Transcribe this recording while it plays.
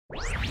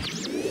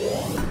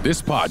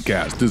This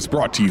podcast is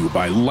brought to you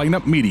by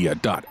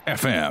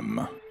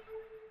lineupmedia.fm.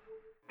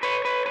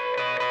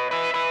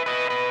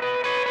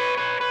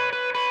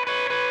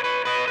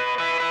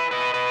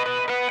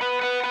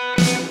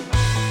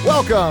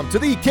 Welcome to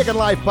the Kickin'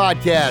 Life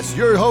Podcast.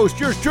 Your host,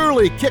 yours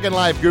truly, Kickin'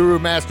 Life Guru,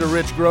 Master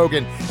Rich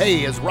Grogan.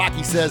 Hey, as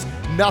Rocky says,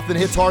 nothing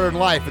hits harder in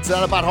life. It's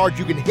not about how hard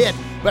you can hit,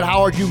 but how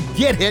hard you can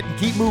get hit and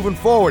keep moving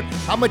forward.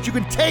 How much you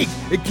can take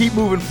and keep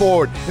moving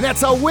forward. And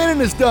that's how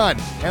winning is done.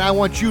 And I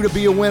want you to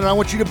be a winner. I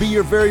want you to be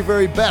your very,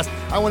 very best.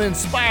 I want to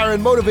inspire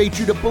and motivate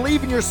you to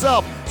believe in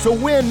yourself. So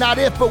win, not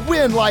if, but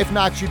when life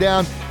knocks you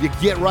down, you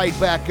get right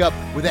back up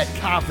with that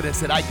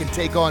confidence that I can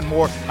take on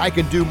more, I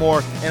can do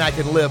more, and I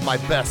can live my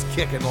best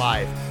kickin'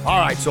 life. All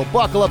right, so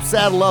buckle up,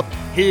 saddle up,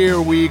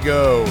 here we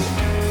go.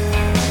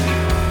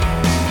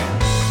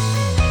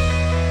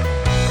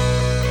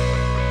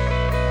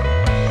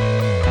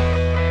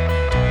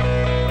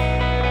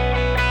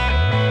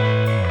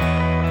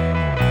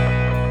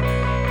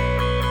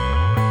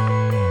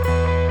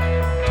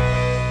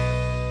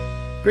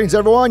 Greetings,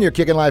 everyone. Your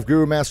Kickin' Life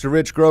Guru, Master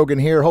Rich Grogan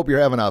here. Hope you're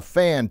having a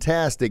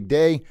fantastic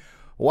day.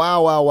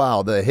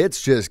 Wow. The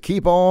hits just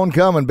keep on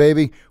coming,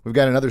 baby. We've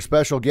got another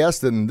special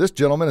guest, and this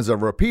gentleman is a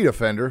repeat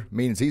offender.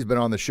 Means he's been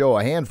on the show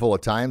a handful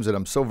of times, and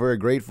I'm so very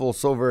grateful,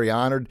 so very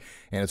honored.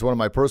 And it's one of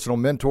my personal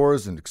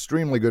mentors and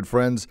extremely good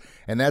friends,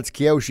 and that's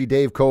Kyoshi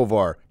Dave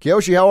Kovar.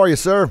 Kyoshi, how are you,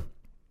 sir?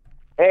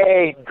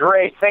 Hey,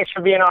 great. Thanks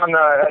for being on.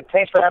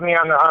 Thanks for having me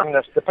on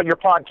your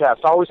podcast.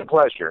 Always a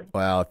pleasure.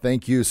 Wow,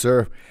 thank you,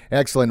 sir.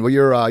 Excellent. Well,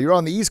 you're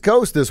on the East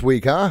Coast this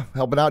week, huh?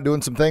 Helping out,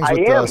 doing some things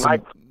with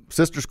some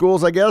sister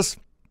schools, I guess.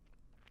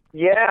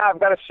 Yeah, I've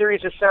got a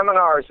series of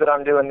seminars that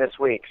I'm doing this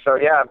week. So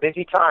yeah,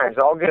 busy times.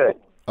 All good.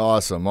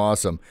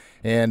 Awesome.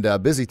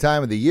 And busy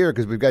time of the year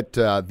because we've got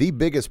the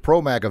biggest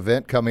ProMac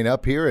event coming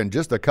up here in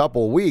just a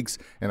couple of weeks.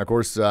 And, of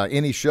course,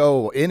 any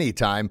show,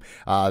 anytime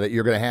that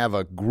you're going to have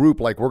a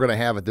group like we're going to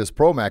have at this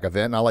ProMac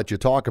event, and I'll let you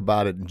talk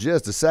about it in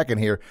just a second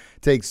here,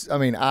 takes,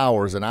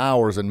 hours and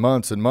hours and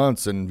months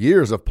and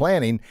years of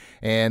planning,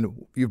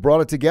 and you've brought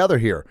it together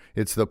here.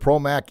 It's the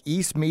ProMac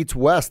East Meets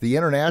West, the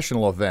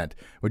international event.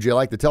 Would you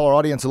like to tell our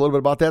audience a little bit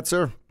about that,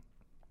 sir?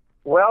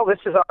 Well, this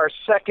is our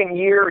second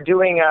year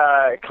doing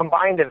a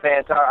combined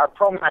event. Our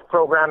ProMac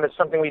program is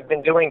something we've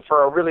been doing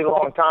for a really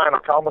long time,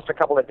 almost a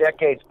couple of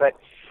decades, but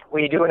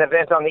we do an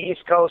event on the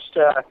East Coast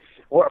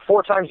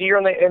 4 times a year,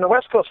 in the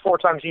West Coast 4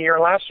 times a year,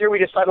 and last year we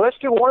decided let's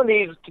do one of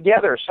these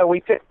together. So we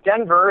picked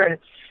Denver, and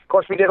of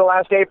course we did it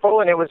last April,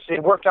 and it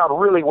worked out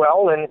really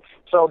well, and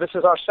so this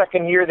is our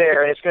second year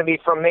there, and it's going to be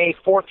from May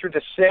 4th through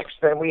the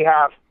 6th, and we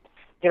have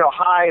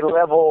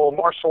high-level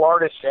martial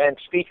artists and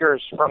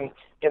speakers from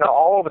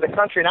all over the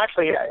country, and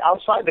actually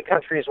outside the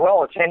country as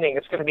well, attending.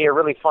 It's going to be a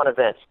really fun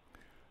event.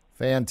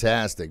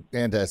 Fantastic.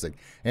 And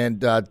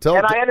and I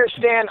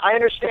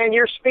understand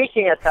you're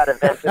speaking at that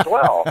event as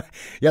well.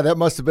 Yeah, that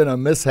must have been a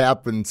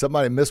mishap and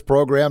somebody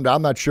misprogrammed.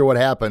 I'm not sure what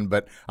happened,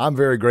 but I'm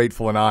very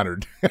grateful and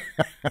honored.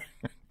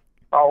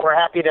 Oh, we're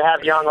happy to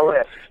have you on the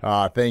list.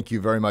 Thank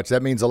you very much.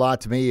 That means a lot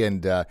to me.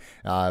 And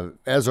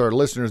as our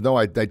listeners know,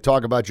 I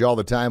talk about you all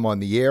the time on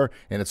the air,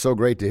 and it's so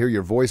great to hear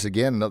your voice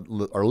again,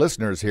 and our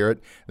listeners hear it,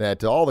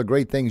 that all the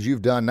great things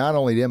you've done, not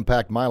only to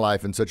impact my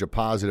life in such a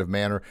positive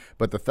manner,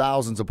 but the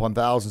thousands upon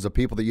thousands of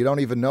people that you don't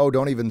even know,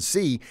 don't even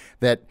see,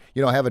 that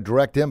have a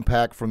direct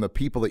impact from the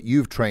people that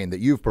you've trained,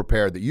 that you've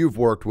prepared, that you've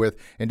worked with,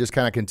 and just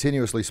kind of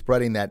continuously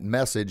spreading that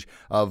message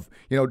of,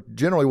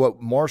 generally what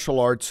martial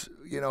arts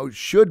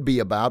should be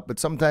about, but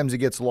sometimes it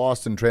gets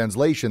lost in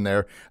translation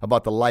there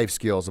about the life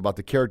skills, about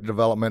the character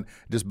development,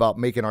 just about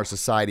making our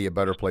society a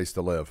better place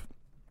to live.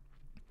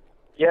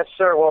 Yes,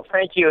 sir. Well,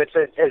 thank you.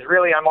 It's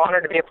really, I'm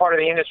honored to be a part of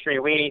the industry.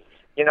 We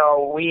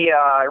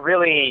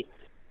really,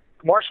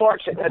 martial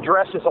arts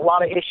addresses a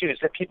lot of issues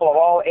that people of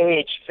all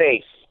age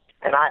face.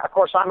 And of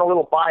course, I'm a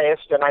little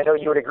biased, and I know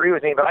you would agree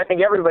with me, but I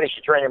think everybody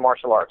should train in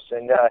martial arts.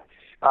 And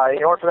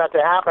in order for that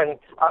to happen,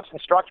 us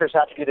instructors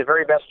have to do the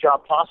very best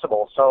job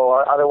possible. So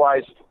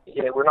otherwise,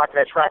 we're not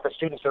going to attract the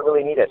students that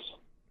really need us.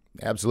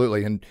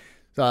 Absolutely. And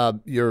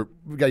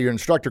we've got your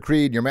instructor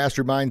creed, your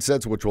master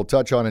mindsets, which we'll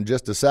touch on in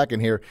just a second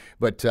here.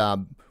 But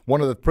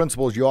one of the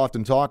principles you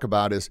often talk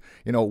about is,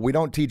 we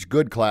don't teach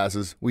good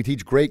classes, we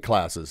teach great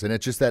classes. And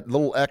it's just that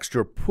little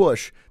extra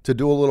push to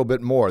do a little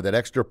bit more, that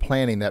extra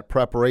planning, that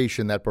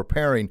preparation, that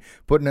preparing,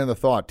 putting in the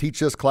thought.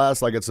 Teach this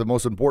class like it's the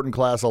most important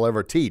class I'll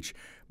ever teach.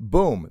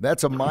 Boom.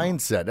 That's a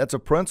mindset. That's a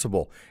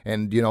principle.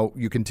 And,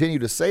 you continue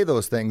to say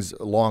those things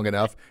long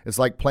enough. It's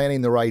like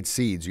planting the right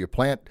seeds. You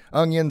plant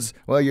onions,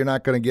 well, you're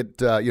not going to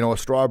get, a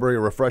strawberry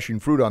or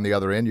refreshing fruit on the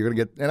other end. You're going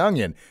to get an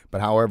onion.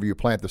 But however you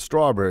plant the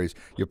strawberries,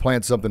 you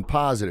plant something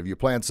positive, you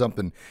plant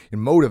something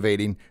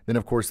motivating, then,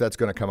 of course, that's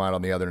going to come out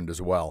on the other end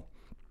as well.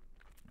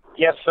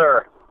 Yes,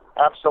 sir.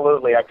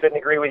 Absolutely. I couldn't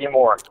agree with you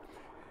more.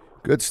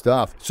 Good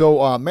stuff.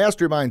 So,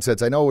 mastery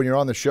mindsets. I know when you're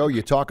on the show,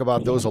 you talk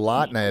about those a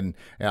lot, and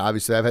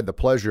obviously, I've had the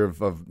pleasure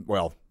of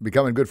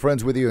becoming good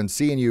friends with you and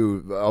seeing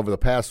you over the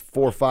past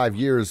 4 or 5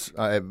 years,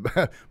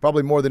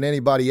 probably more than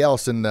anybody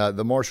else in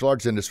the martial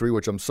arts industry,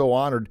 which I'm so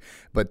honored.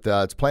 But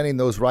it's planting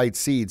those right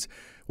seeds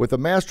with the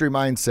mastery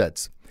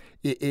mindsets.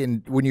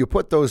 When you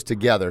put those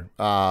together,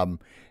 have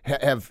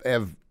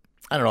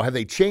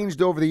they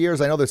changed over the years?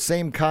 I know the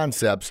same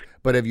concepts,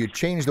 but have you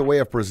changed the way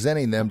of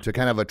presenting them to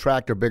kind of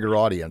attract a bigger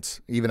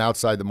audience, even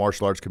outside the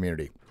martial arts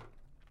community?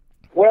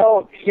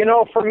 Well,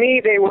 for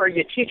me, they were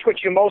you teach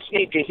what you most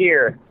need to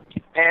hear.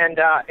 And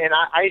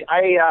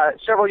I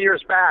several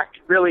years back,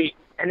 really,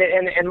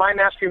 and my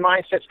mastery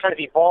mindset's kind of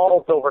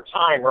evolved over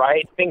time,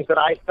 right? Things that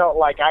I felt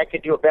like I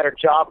could do a better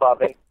job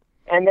of.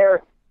 And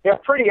they're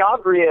pretty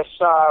obvious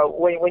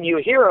when you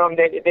hear them.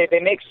 They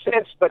make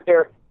sense, but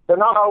they're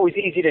not always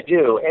easy to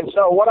do. And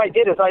so what I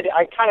did is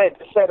I kind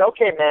of said,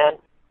 okay, man,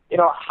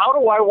 how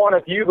do I want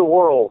to view the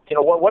world?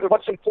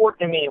 What's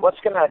important to me? What's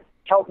going to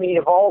help me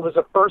evolve as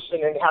a person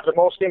and have the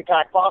most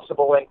impact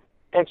possible?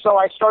 And so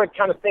I started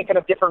kind of thinking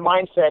of different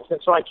mindsets. And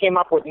so I came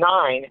up with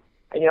 9,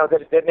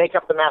 that make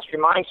up the mastery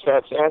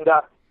mindsets.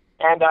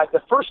 And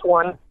the first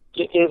one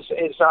is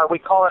we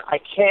call it I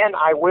can,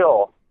 I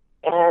will.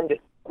 And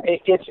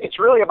it's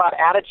really about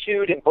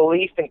attitude and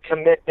belief and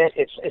commitment.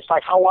 It's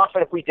like how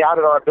often have we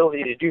doubted our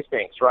ability to do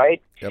things,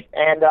 right? Yep.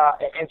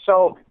 And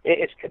so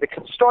it's the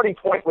starting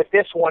point with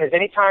this one is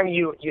anytime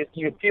you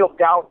feel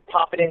doubt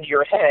popping into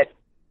your head,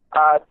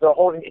 the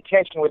whole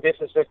intention with this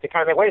is just to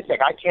kind of say, wait a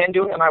second, I can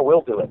do it and I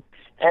will do it.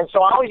 And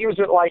so I'll use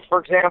it like, for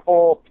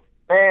example,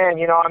 man,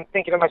 I'm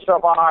thinking to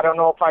myself, I don't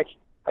know if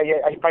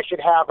I should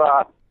have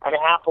an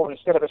apple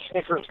instead of a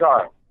Snickers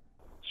bar.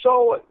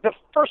 So the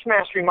first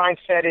mastery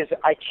mindset is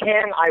I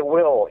can, I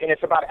will, and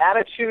it's about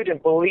attitude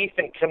and belief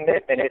and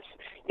commitment.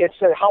 It's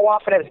how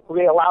often have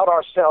we allowed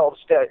ourselves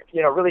to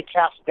really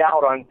cast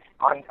doubt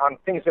on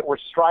things that we're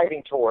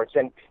striving towards,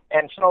 and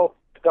so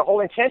the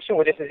whole intention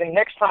with this is, and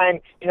next time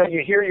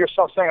you hear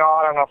yourself saying,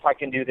 I don't know if I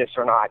can do this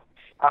or not.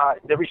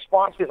 The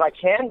response is I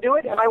can do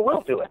it and I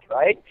will do it.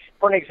 Right?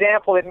 For an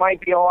example, it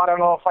might be, I don't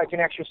know if I can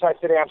exercise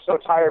today. I'm so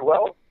tired.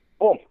 Well,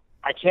 boom.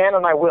 I can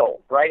and I will,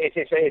 right?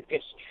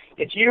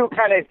 It's you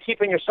kind of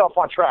keeping yourself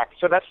on track.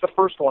 So that's the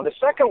first one. The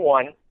second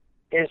one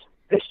is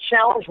this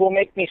challenge will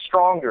make me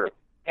stronger.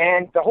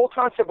 And the whole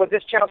concept with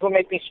this challenge will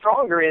make me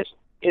stronger is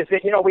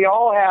that, we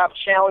all have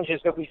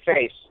challenges that we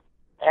face.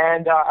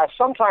 And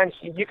sometimes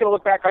you can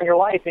look back on your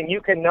life and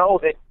you can know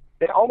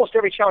that almost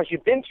every challenge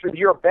you've been through,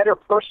 you're a better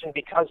person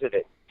because of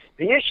it.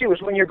 The issue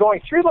is when you're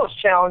going through those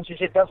challenges,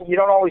 you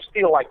don't always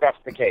feel like that's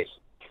the case.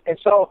 And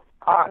so,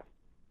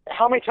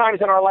 how many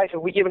times in our life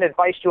have we given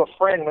advice to a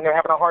friend when they're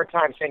having a hard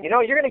time saying,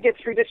 you're going to get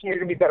through this and you're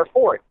going to be better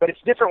for it, but it's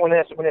different when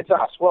it's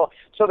us. Well,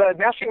 so the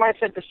mastery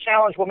mindset, this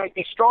challenge will make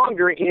me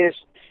stronger is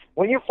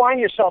when you find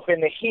yourself in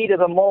the heat of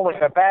the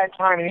moment, a bad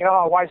time, and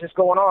why is this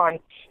going on?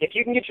 If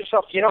you can get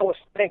yourself,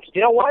 think,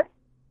 what?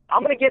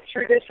 I'm going to get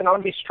through this and I'm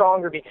going to be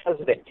stronger because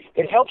of it.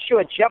 It helps you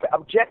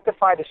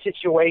objectify the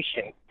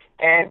situation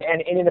and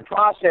in the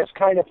process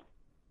kind of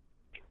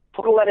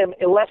put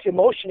less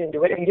emotion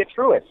into it and get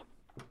through it.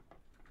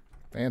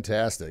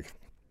 Fantastic.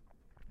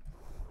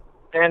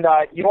 And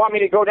you want me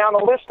to go down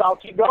the list? I'll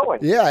keep going.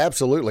 Yeah,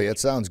 absolutely. It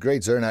sounds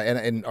great, sir.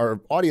 And our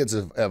audience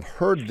have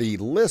heard the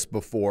list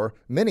before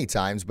many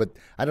times, but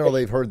I don't know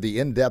they've heard the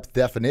in-depth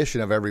definition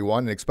of every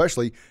one, and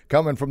especially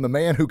coming from the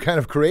man who kind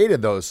of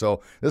created those.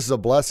 So this is a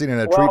blessing and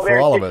a treat for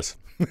all of us.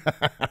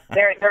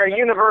 They're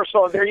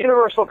universal. They're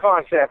universal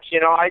concepts.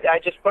 I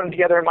just put them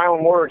together in my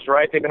own words,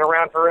 right? They've been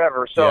around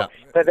forever. So yeah.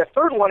 The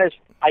third one is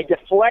I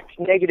deflect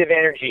negative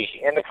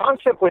energy. And the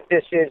concept with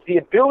this is the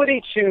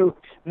ability to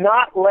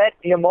not let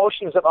the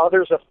emotions of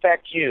others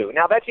affect you.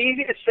 Now, that's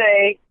easy to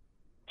say,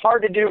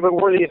 hard to do, but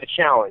worthy of the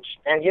challenge.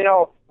 And,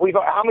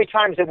 how many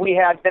times have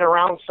we been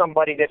around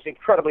somebody that's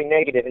incredibly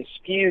negative and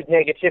spewed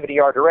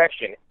negativity our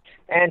direction?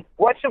 And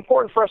what's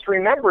important for us to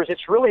remember is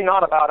it's really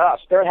not about us.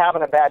 They're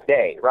having a bad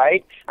day,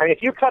 right? I mean,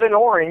 if you cut an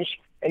orange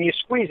and you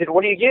squeeze it,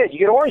 what do you get? You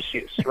get orange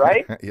juice,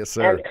 right? Yes,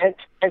 sir.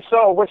 And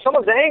so when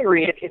someone's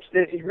angry, it's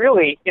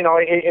really,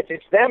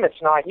 it's them,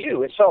 it's not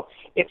you. And so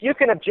if you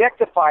can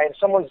objectify and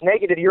someone's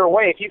negative your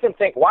way, if you can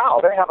think, wow,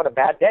 they're having a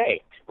bad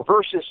day,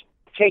 versus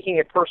taking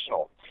it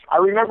personal. I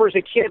remember as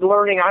a kid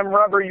learning, I'm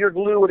rubber, you're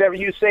glue, whatever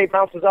you say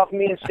bounces off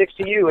me and sticks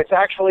to you. It's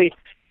actually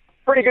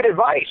pretty good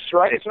advice,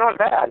 right? It's not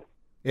bad.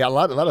 Yeah, a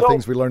lot of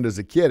things we learned as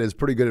a kid is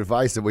pretty good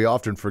advice that we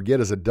often forget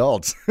as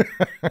adults.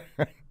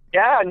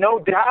 Yeah, no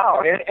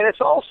doubt. And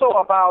it's also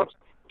about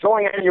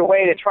going out of your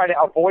way to try to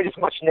avoid as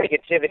much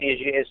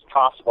negativity as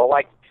possible.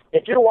 Like,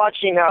 if you're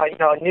watching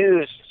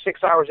news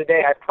 6 hours a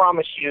day, I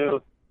promise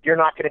you're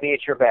not going to be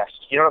at your best.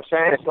 You know what I'm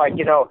saying? It's like,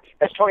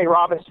 as Tony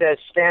Robbins says,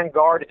 stand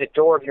guard at the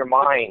door of your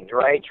mind,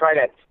 right? Try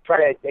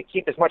to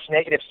keep as much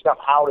negative stuff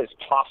out as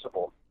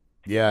possible.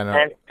 Yeah,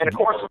 and of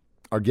course,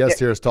 Our guest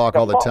here talk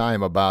all the phone.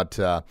 time about,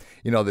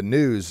 the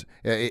news.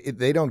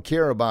 They don't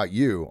care about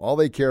you. All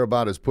they care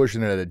about is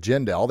pushing an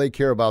agenda. All they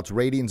care about is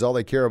ratings. All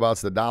they care about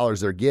is the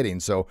dollars they're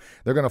getting. So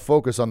they're going to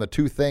focus on the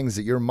two things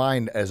that your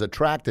mind is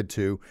attracted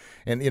to.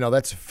 And,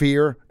 that's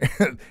fear,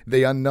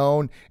 the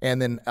unknown,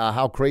 and then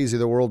how crazy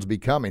the world's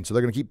becoming. So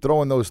they're going to keep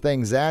throwing those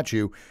things at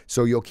you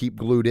so you'll keep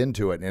glued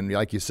into it. And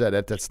like you said,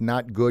 that's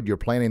not good. You're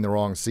planting the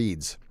wrong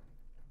seeds.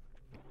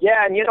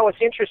 Yeah, and it's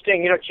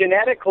interesting.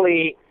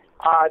 Genetically,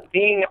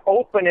 being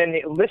open and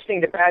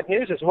listening to bad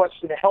news is what's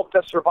helped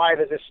us survive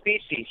as a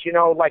species.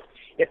 Like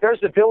if there's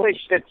a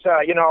village that's,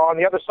 on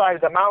the other side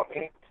of the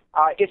mountain,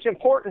 it's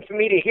important for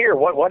me to hear,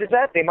 what is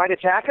that? They might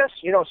attack us?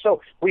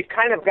 So we've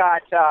kind of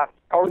got,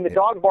 or when the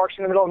dog barks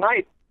in the middle of the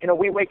night,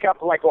 we wake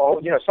up like,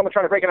 someone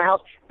trying to break in our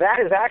house. That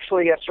is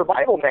actually a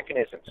survival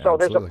mechanism. So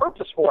Absolutely. There's a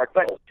purpose for it.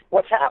 But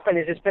what's happened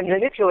is it's been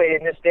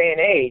manipulated in this day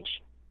and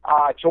age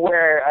to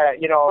where,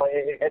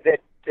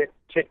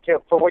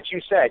 for what you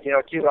said,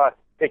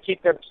 to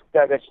keep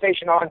the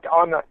station on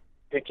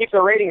to keep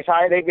the ratings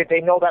high,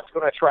 they know that's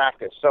going to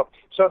attract us. So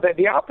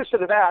the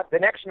opposite of that, the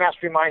next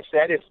mastery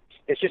mindset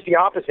is just the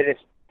opposite.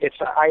 It's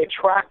I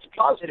attract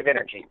positive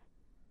energy.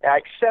 I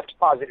accept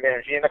positive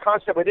energy. And the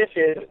concept with this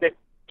is that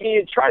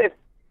you try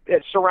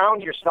to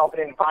surround yourself in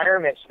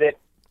environments that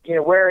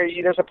where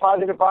there's a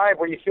positive vibe,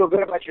 where you feel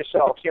good about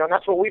yourself. And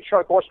that's what we've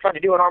tried to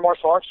do in our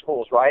martial arts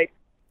schools, right?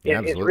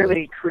 It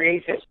really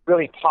creates this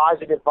really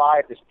positive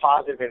vibe, this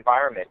positive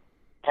environment.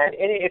 And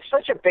it's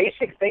such a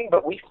basic thing,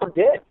 but we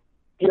forget.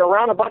 You're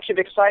around a bunch of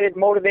excited,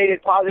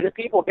 motivated, positive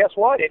people. Guess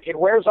what? It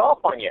wears off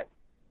on you.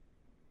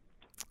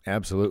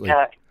 Absolutely.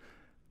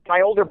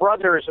 My older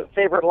brother's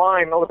favorite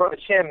line, my older brother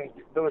Tim,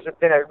 who has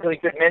been a really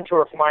good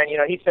mentor of mine,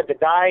 he said the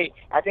die,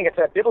 I think it's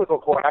a biblical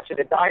quote, actually,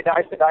 the die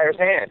dies the dyer's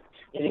hand.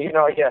 You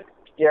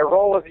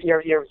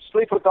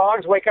sleep with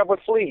dogs, wake up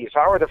with fleas.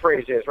 However the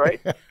phrase is, right?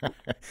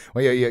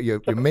 Well,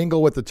 you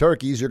mingle with the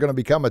turkeys, you're going to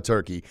become a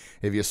turkey.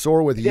 If you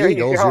soar with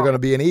eagles, you're going to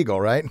be an eagle,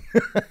 right?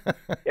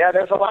 Yeah,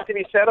 there's a lot to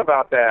be said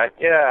about that.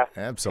 Yeah,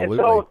 absolutely.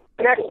 And so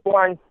the next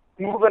one,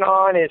 moving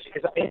on, this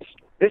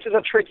is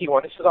a tricky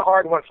one. This is a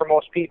hard one for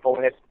most people,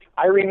 and it's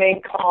I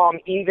remain calm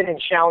even in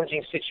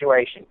challenging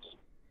situations.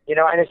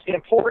 And it's the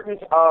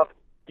importance of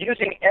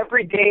using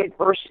everyday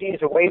adversity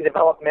as a way to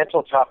develop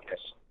mental toughness.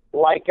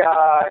 Like,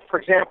 for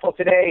example,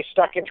 today,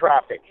 stuck in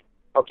traffic.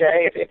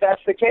 Okay, if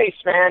that's the case,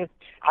 man,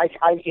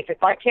 if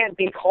I can't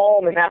be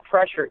calm in that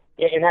pressure,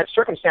 in that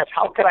circumstance,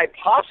 how could I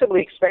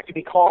possibly expect to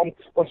be calm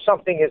when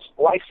something is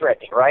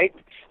life-threatening, right?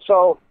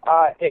 So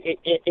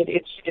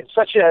it's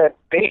such a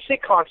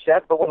basic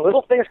concept, but when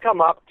little things come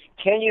up,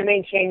 can you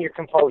maintain your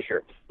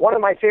composure? One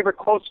of my favorite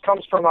quotes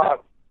comes from a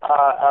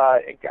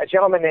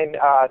gentleman named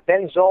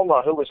Ben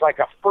Zoma, who was like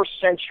a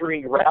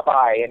first-century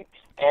rabbi, and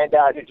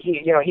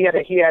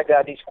he had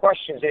these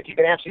questions. If you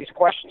can answer these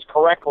questions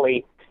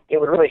correctly, it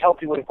would really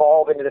help you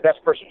evolve into the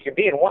best person you can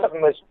be. And one of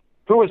them was,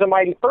 who is a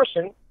mighty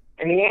person?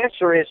 And the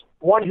answer is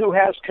one who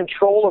has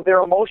control of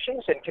their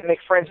emotions and can make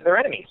friends of their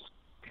enemies.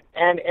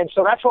 And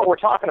so that's what we're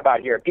talking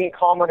about here. Being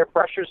calm under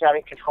pressure is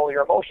having control of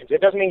your emotions.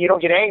 It doesn't mean you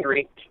don't get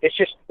angry. It's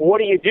just, what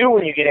do you do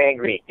when you get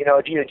angry? Do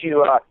you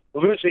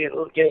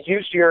get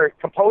used to your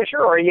composure,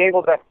 or are you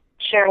able to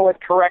channel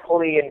it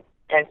correctly and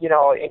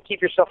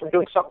keep yourself from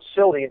doing something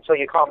silly until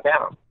you calm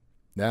down?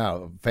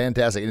 No,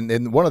 fantastic.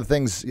 And one of the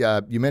things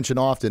you mention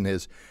often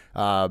is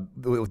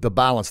the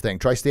balance thing.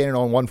 Try standing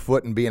on one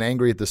foot and being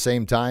angry at the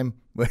same time.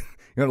 You want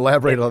to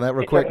elaborate on that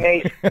real quick?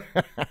 Amazing.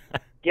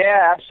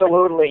 Yeah,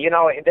 absolutely.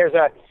 There's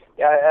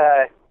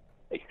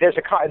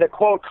the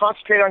quote,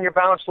 concentrate on your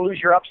balance, lose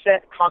your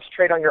upset,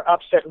 concentrate on your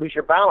upset, lose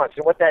your balance.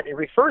 And what that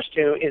refers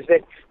to is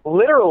that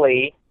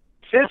literally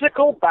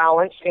physical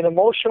balance and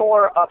emotional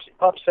or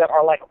upset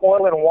are like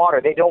oil and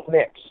water. They don't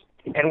mix.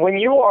 And when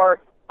you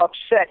are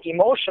upset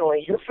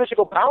emotionally, your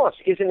physical balance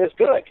isn't as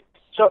good.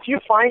 So if you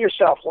find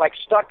yourself like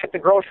stuck at the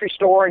grocery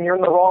store and you're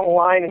in the wrong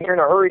line and you're in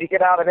a hurry to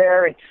get out of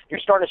there and you're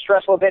starting to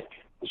stress a little bit,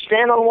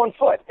 stand on one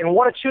foot. And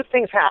one of two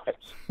things happens.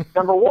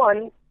 Number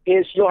one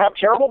is you'll have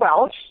terrible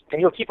balance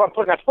and you'll keep on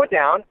putting that foot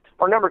down.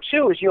 Or number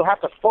two is you'll have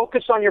to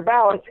focus on your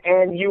balance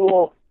and you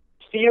will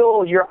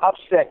feel your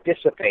upset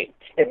dissipate.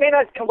 It may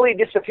not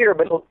completely disappear,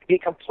 but it'll be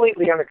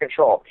completely under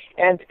control.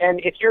 And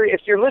if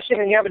you're listening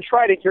and you haven't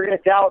tried it, you're going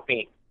to doubt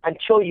me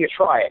until you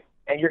try it,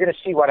 and you're going to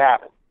see what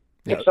happens.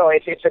 Yeah. And so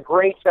it's a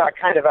great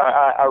kind of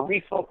a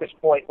refocus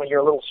point when you're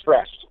a little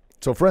stressed.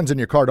 So friends in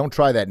your car, don't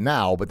try that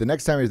now, but the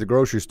next time you're at the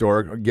grocery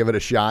store, give it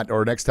a shot,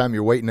 or next time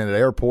you're waiting at an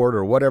airport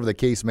or whatever the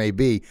case may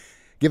be,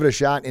 give it a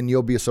shot, and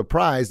you'll be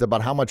surprised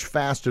about how much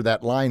faster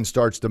that line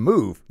starts to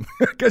move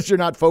because you're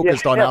not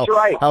focused on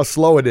how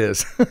slow it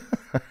is.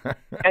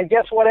 And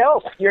guess what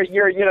else?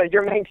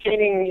 You're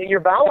maintaining your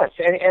balance,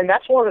 and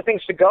that's one of the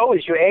things to go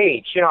as you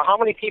age. How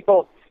many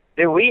people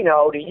do you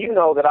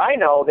know that I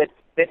know that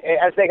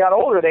as they got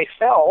older, they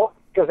fell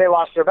because they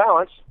lost their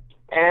balance,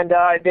 and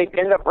they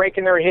ended up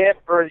breaking their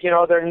hip or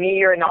their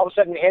knee, and all of a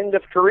sudden end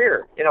of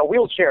career,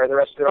 wheelchair the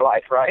rest of their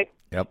life, right?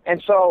 Yep.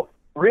 And so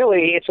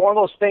really, it's one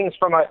of those things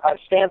from a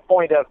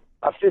standpoint of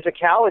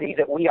physicality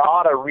that we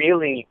ought to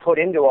really put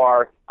into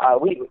our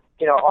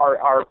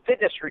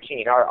fitness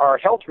routine, our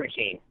health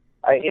routine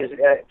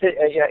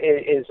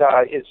is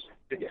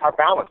our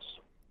balance.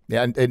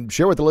 Yeah, and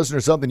share with the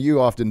listeners something you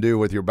often do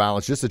with your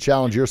balance, just to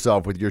challenge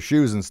yourself with your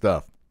shoes and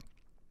stuff.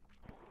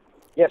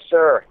 Yes,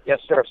 sir. Yes,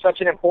 sir.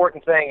 Such an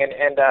important thing,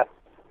 and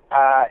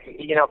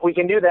if we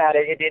can do that,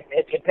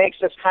 it makes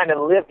us kind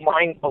of live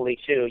mindfully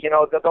too.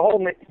 The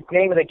whole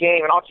name of the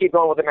game, and I'll keep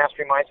going with the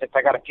mastery mindset.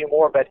 I got a few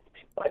more, but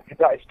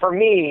for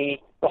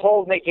me, the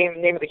whole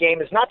name of the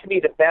game is not to be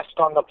the best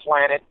on the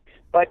planet,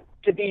 but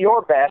to be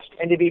your best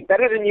and to be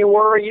better than you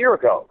were a year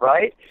ago,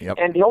 right? Yep.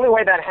 And the only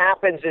way that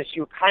happens is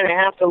you kind of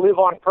have to live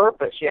on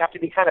purpose. You have to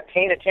be kind of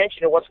paying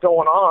attention to what's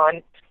going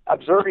on,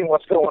 observing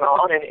what's going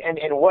on,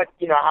 and what,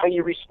 how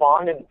you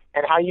respond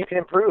and how you can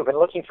improve, and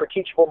looking for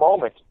teachable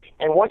moments.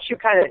 And once you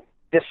kind of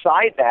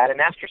decide that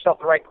and ask yourself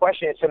the right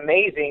question, it's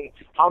amazing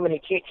how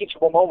many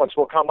teachable moments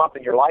will come up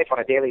in your life on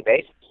a daily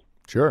basis.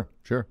 Sure.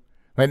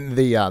 And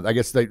I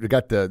guess they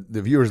got the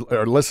viewers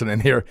are listening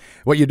here.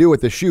 What you do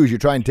with the shoes, you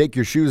try and take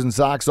your shoes and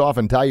socks off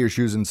and tie your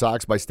shoes and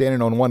socks by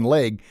standing on one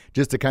leg,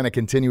 just to kind of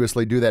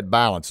continuously do that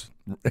balance.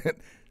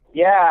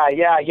 Yeah.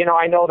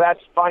 I know that's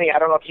funny. I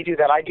don't know if you do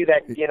that. I do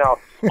that,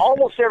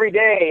 almost every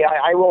day.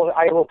 I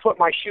will put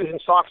my shoes and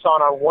socks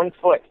on one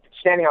foot,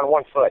 standing on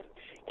one foot.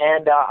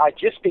 And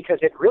just because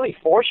it really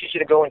forces you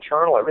to go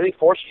internal. It really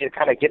forces you to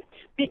kind of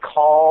be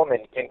calm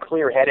and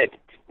clear-headed.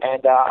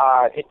 And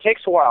it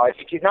takes a while.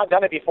 If you've not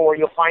done it before,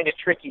 you'll find it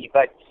tricky.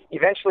 But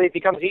eventually it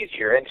becomes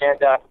easier. And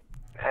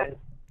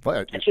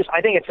it's just, I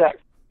think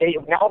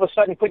now all of a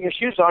sudden putting your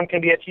shoes on can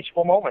be a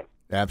teachable moment.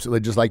 Absolutely,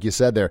 just like you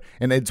said there.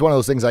 And it's one of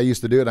those things I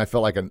used to do, and I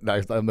felt like I'm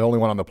the only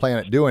one on the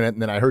planet doing it.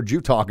 And then I heard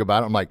you talk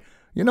about it. I'm like,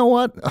 you know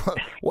what?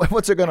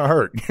 What's it going to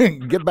hurt?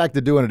 Get back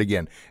to doing it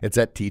again. It's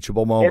that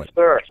teachable moment. Yes,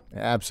 sir.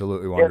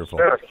 Absolutely wonderful.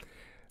 Yes, sir.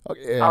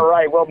 Okay, all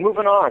right, well,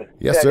 moving on.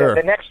 Yes, sir.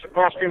 The next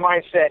mastery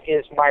mindset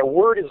is my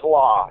word is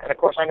law. And, of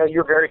course, I know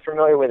you're very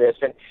familiar with this.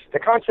 And the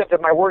concept of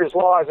my word is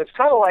law is it's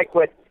kind of like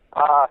what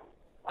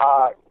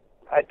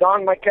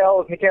Don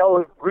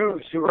Miguel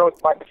Ruiz, who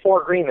wrote the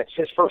Four Agreements.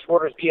 His first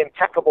word is be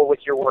impeccable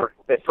with your word,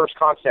 the first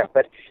concept.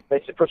 But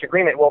it's the first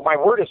agreement. Well, my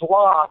word is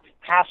law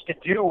has to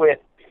do with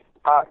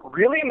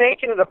really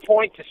making it a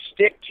point to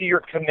stick to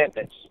your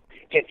commitments.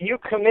 If you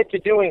commit to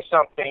doing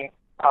something,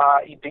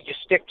 you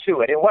stick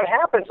to it. And what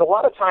happens a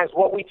lot of times,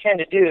 what we tend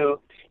to do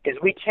is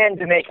we tend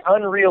to make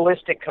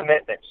unrealistic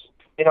commitments.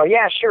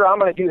 Yeah, sure, I'm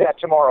going to do that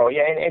tomorrow.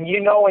 Yeah, and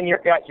in your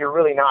gut, you're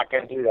really not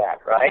going to do that,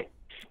 right?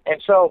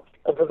 And so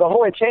the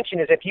whole intention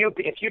is if you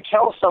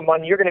tell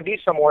someone you're going to be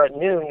somewhere at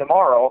noon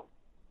tomorrow,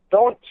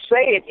 don't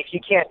say it if you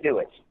can't do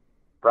it,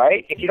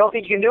 right? If you don't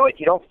think you can do it,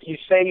 you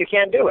say you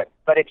can't do it.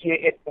 But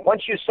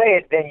once you say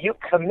it, then you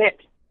commit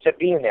to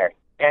being there.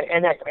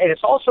 And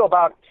it's also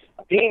about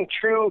being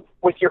true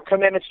with your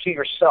commitments to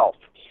yourself.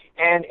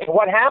 And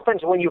what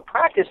happens when you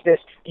practice this,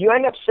 you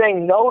end up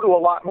saying no to a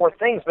lot more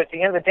things, but at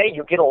the end of the day,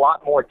 you get a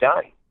lot more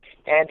done.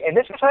 And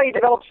this is how you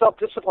develop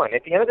self-discipline.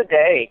 At the end of the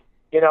day,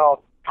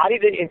 how do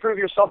you improve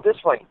your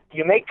self-discipline?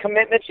 You make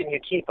commitments and you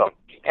keep them.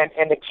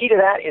 And the key to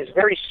that is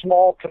very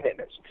small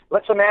commitments.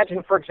 Let's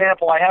imagine, for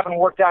example, I haven't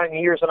worked out in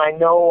years and I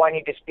know I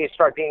need to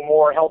start being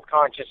more health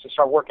conscious and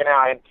start working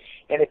out.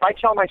 And if I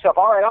tell myself,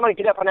 all right, I'm going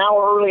to get up an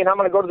hour early and I'm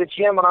going to go to the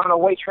gym and I'm going to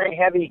weight train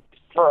heavy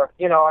for,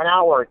 an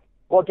hour.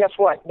 Well, guess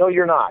what? No,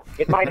 you're not.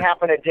 It might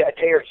happen a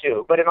day or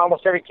two, but in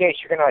almost every case,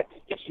 you're not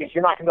going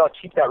to be able to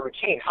keep that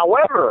routine.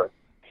 However,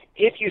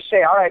 if you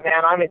say, all right,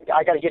 man,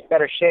 I got to get in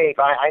better shape.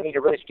 I need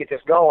to really get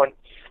this going.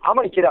 I'm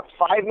going to get up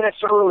 5 minutes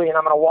early and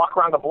I'm going to walk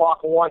around the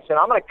block once and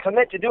I'm going to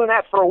commit to doing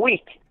that for a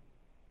week.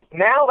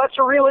 Now that's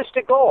a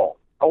realistic goal.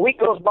 A week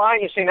goes by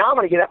and you say, now I'm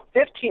going to get up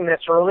 15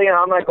 minutes early and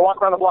I'm going to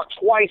walk around the block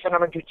twice and I'm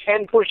going to do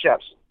 10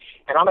 push-ups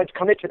and I'm going to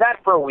commit to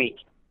that for a week.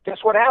 Guess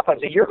what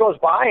happens? A year goes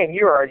by and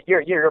you're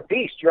a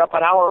beast. You're up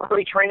an hour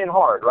early training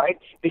hard, right?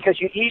 Because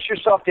you ease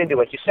yourself into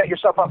it. You set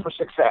yourself up for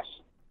success.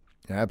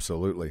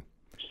 Absolutely.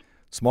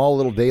 Small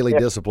little daily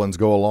disciplines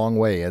go a long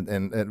way. And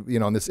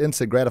in this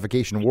instant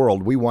gratification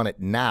world, we want it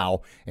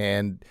now.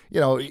 And,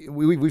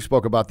 we've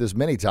spoke about this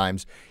many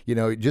times.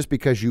 Just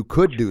because you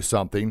could do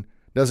something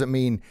doesn't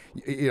mean,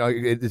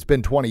 it's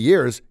been 20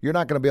 years. You're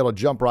not going to be able to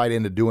jump right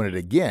into doing it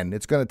again.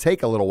 It's going to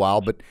take a little while,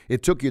 but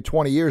it took you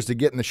 20 years to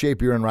get in the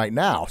shape you're in right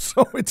now.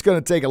 So it's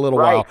going to take a little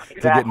while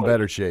to get in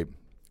better shape.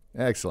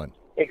 Excellent.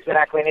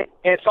 Exactly. And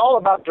it's all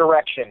about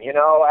direction,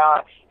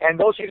 and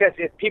those of you guys,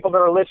 people that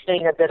are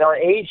listening that are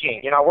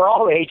aging, we're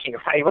all aging,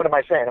 right? What am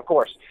I saying? Of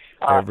course.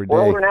 Every day.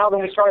 We're older now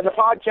than we started the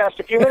podcast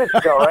a few minutes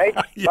ago, right?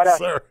 Yes,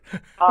 sir.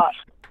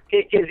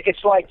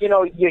 It's like,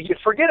 you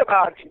forget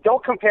about,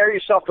 don't compare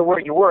yourself to where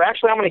you were.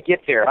 Actually, I'm going to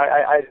get there.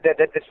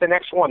 That's the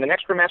next one. The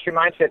next mastery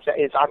mindset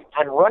is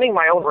I'm running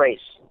my own race.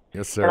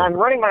 Yes, sir. And I'm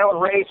running my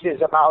own race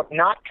is about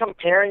not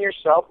comparing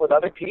yourself with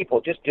other people,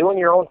 just doing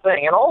your own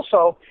thing. And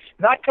also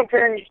not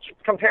comparing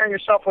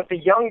yourself with the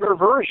younger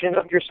version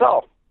of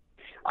yourself.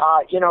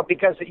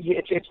 Because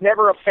it's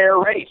never a fair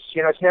race.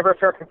 It's never a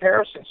fair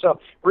comparison. So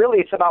really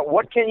it's about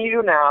what can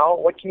you do now?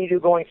 What can you do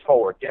going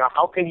forward?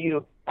 How can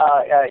you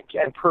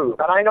improve.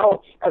 And I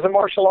know as a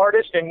martial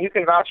artist, and you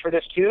can vouch for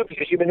this too,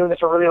 because you've been doing this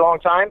for a really long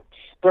time,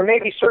 there may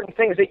be certain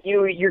things that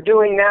you're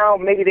doing now,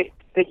 maybe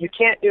that you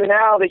can't do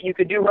now that you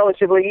could do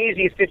relatively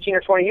easy 15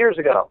 or 20 years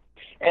ago.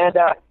 And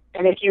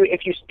if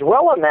you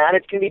dwell on that,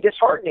 it can be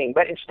disheartening.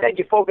 But instead,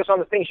 you focus on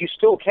the things you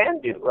still can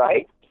do,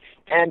 right?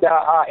 And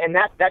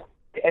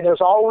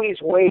there's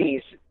always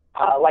ways,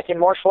 like in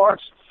martial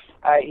arts,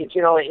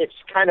 it's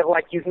kind of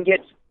like you can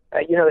get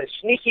the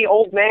sneaky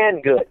old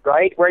man good,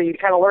 right? Where you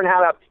kind of learn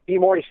how to be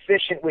more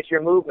efficient with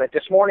your movement.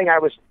 This morning I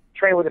was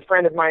training with a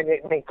friend of mine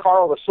named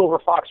Carl, the Silver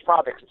Fox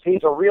Province.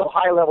 He's a real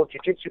high-level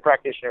jiu-jitsu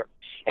practitioner.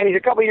 And he's a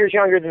couple years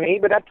younger than me,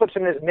 but that puts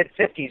him in his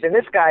mid-50s. And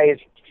this guy is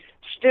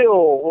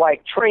still,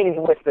 like,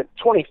 training with the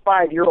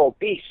 25-year-old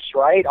beasts,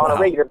 right, on a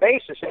regular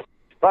basis.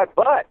 But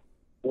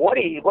what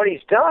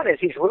he's done is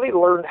he's really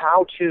learned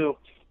how to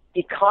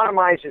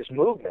economize his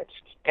movements.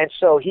 And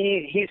so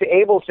he's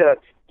able to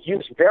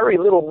use very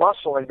little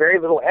muscle and very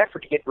little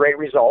effort to get great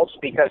results,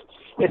 because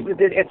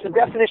it's the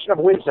definition of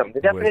wisdom. The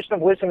definition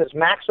of wisdom is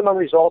maximum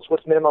results with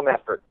minimum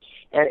effort.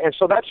 And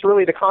so that's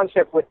really the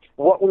concept with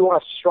what we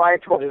want to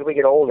strive towards as we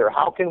get older.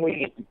 How can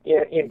we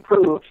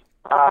improve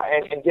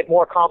and get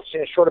more accomplished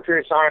in a shorter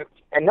period of time,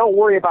 and don't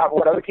worry about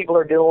what other people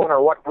are doing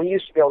or what we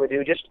used to be able to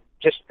do. Just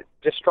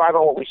strive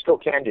on what we still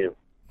can do.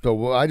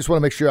 So I just want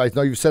to make sure, I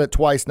know you've said it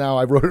twice now,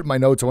 I wrote it in my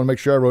notes, I want to make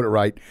sure I wrote it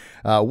right.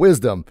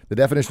 Wisdom, the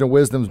definition of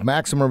wisdom is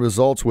maximum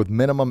results with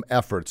minimum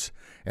efforts,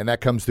 and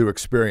that comes through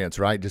experience,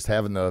 right? Just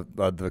having the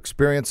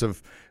experience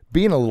of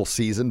being a little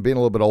seasoned, being a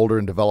little bit older,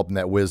 and developing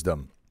that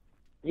wisdom.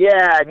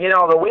 Yeah,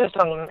 the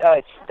wisdom,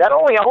 that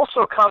only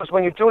also comes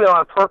when you're doing it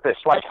on purpose.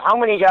 Like, how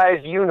many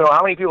guys do you know,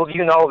 how many people do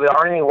you know that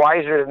aren't any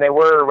wiser than they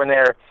were when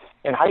they're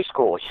in high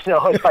school? It's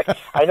like,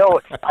 I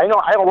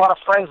have a lot of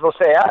friends will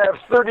say, I have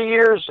 30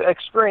 years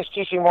experience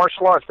teaching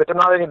martial arts, but they're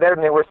not any better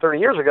than they were 30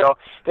 years ago.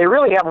 They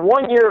really have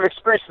 1 year of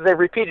experience that they've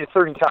repeated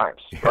 30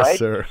 times, right? Yes,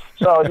 sir.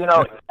 So,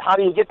 how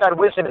do you get that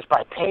wisdom? Is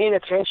by paying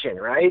attention,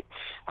 right?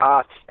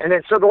 And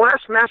then, so the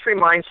last mastery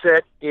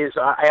mindset is,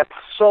 I have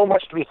so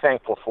much to be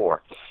thankful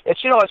for.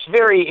 It's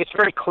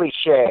very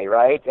cliche,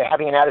 right?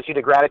 Having an attitude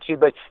of gratitude.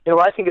 But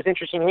what I think is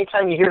interesting,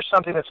 anytime you hear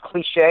something that's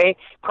cliche,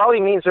 probably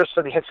means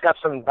it's got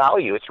some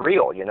value. It's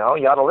real, you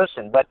ought to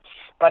listen. But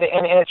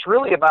it's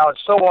really about,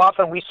 so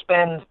often we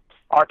spend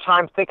our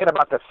time thinking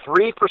about the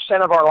 3%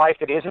 of our life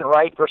that isn't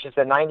right versus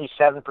the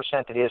 97%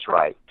 that is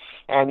right.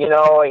 And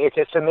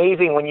it's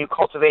amazing when you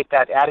cultivate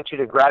that attitude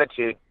of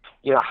gratitude,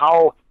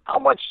 how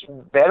much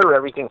better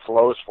everything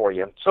flows for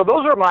you. So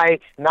those are my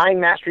 9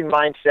 mastery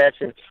mindsets,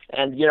 and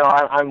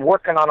I'm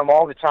working on them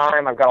all the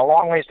time. I've got a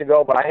long ways to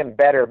go, but I am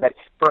better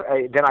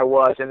than I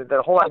was. And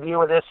the whole idea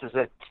with this is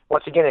that,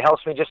 once again, it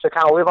helps me just to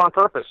kind of live on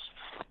purpose.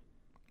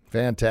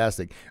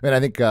 Fantastic. I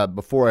think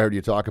before I heard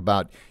you talk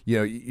about,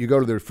 you go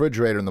to the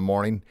refrigerator in the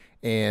morning,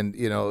 and,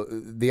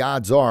 the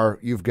odds are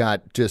you've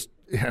got just,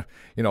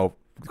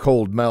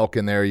 cold milk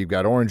in there, you've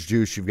got orange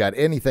juice, you've got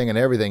anything and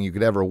everything you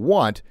could ever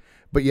want,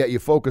 but yet you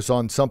focus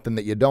on something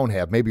that you don't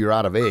have. Maybe you're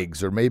out of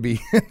eggs, or maybe,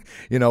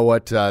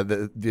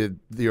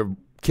 your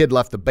kid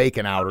left the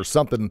bacon out or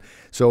something.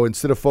 So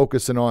instead of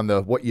focusing on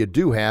what you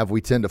do have,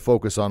 we tend to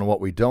focus on what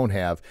we don't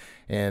have.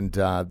 And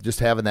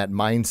just having that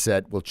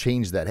mindset will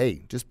change that.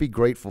 Hey, just be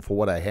grateful for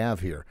what I have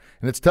here.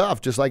 And it's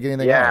tough, just like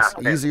anything else.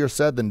 Okay. Easier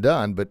said than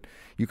done, but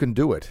you can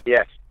do it.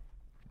 Yes.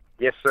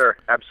 Yes, sir.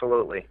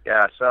 Absolutely.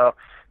 Yeah. So,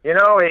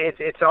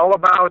 it's all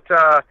about,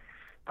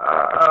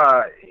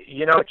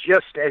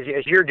 just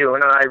as you're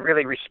doing, and I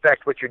really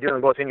respect what you're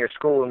doing both in your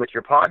school and with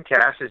your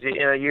podcast, is,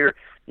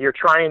 you're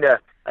trying to,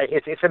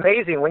 it's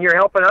amazing when you're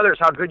helping others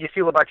how good you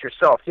feel about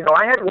yourself.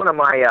 I had one of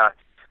my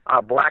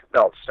black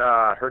belts.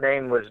 Her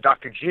name was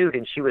Dr. Jude,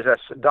 and she was a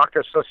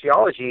doctor of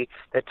sociology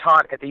that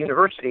taught at the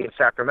university in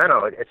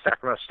Sacramento, at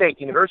Sacramento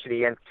State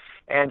University.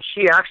 And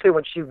she actually,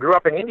 when she grew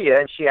up in India,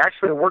 and she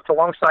actually worked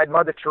alongside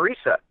Mother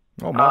Teresa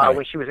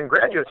when she was in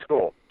graduate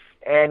school.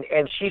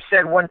 And she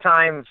said one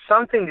time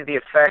something to the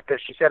effect that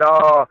she said,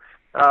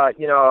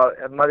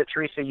 Mother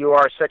Teresa, you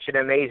are such an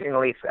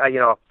amazingly,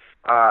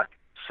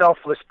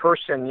 selfless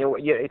person.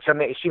 It's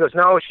amazing. She goes,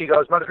 no. She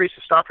goes, Mother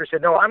Teresa stopped her and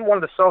said, no, I'm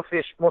one of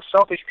the most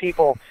selfish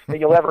people that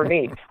you'll ever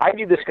meet. I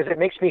do this because it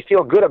makes me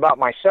feel good about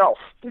myself.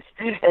 And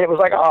it was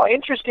like,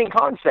 interesting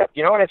concept,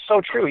 and it's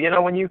so true.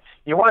 When you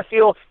want to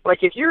feel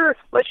like, if you're,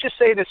 let's just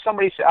say that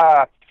somebody's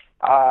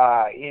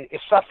is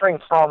suffering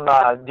from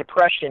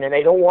depression, and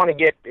they don't want to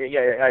get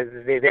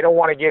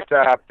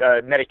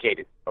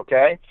medicated.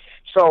 Okay,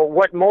 so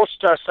what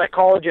most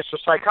psychologists or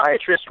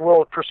psychiatrists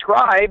will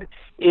prescribe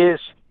is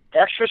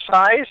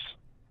exercise,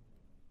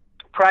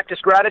 practice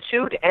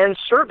gratitude, and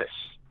service,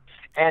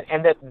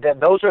 and that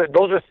those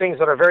are things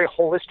that are very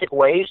holistic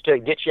ways to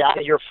get you out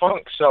of your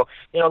funk. So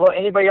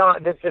anybody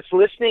that's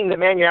listening, that,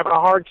 man, you're having a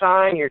hard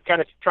time, you're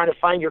kind of trying to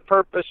find your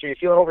purpose, or you're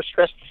feeling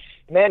overstressed,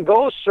 man,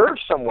 go serve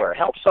somewhere,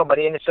 help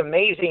somebody, and it's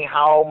amazing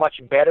how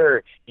much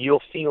better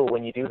you'll feel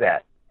when you do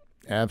that.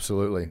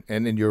 Absolutely,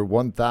 and you're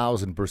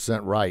 1,000%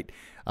 right.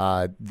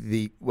 I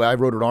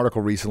wrote an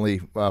article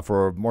recently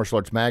for Martial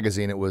Arts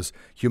Magazine. It was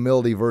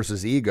humility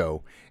versus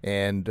ego,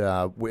 and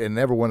I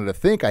never wanted to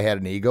think I had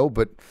an ego,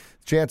 but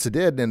chance it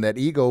did, and that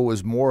ego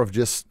was more of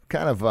just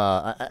kind of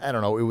I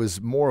don't know. It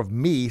was more of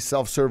me,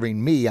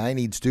 self-serving me. I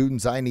need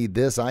students. I need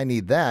this. I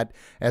need that,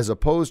 as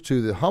opposed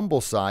to the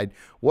humble side.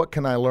 What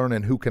can I learn,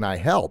 and who can I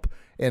help?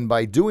 And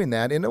by doing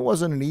that, and it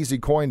wasn't an easy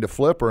coin to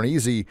flip or an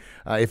easy,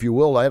 if you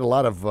will, I had a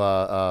lot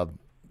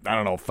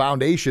of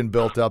foundation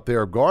built up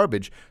there of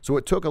garbage. So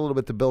it took a little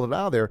bit to build it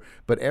out of there,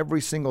 but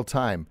every single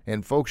time.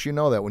 And folks, you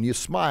know that when you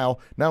smile,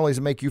 not only does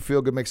it make you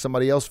feel good, make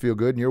somebody else feel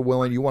good,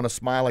 and you want to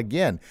smile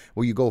again.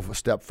 Well, you go a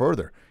step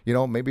further.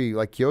 Maybe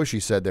like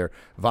Kyoshi said there,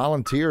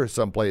 volunteer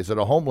someplace at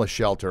a homeless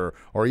shelter,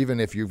 or even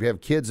if you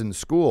have kids in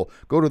school,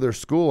 go to their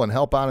school and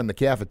help out in the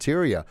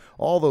cafeteria.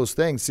 All those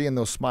things, seeing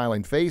those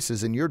smiling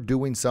faces, and you're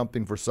doing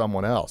something for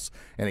someone else,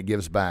 and it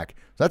gives back.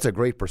 So that's a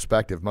great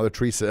perspective. Mother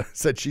Teresa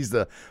said she's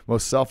the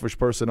most selfish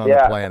person on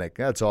the planet.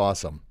 That's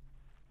awesome.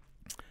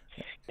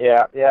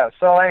 Yeah.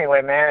 So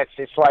anyway, man,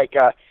 it's like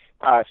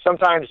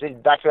sometimes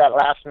back to that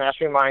last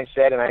mastery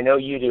mindset, and I know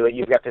you do it.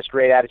 You've got this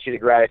great attitude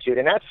of gratitude,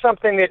 and that's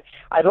something that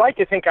I'd like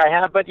to think I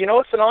have. But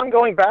it's an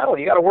ongoing battle.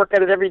 You got to work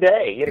at it every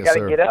day. You got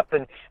to get up,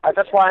 and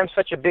that's why I'm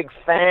such a big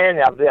fan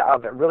of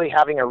really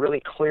having a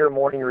really clear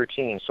morning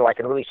routine, so I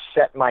can really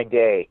set my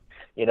day.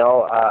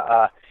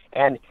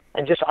 And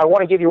just I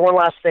want to give you one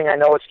last thing. I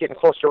know it's getting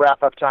close to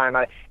wrap up time,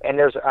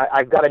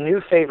 I've got a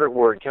new favorite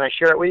word. Can I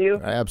share it with you?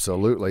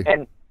 Absolutely.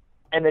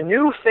 And the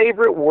new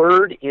favorite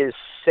word is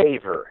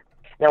savor.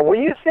 Now,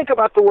 when you think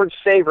about the word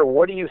savor,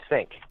 what do you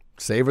think?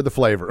 Savor the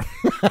flavor.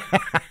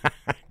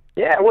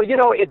 Yeah, well,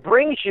 it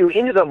brings you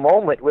into the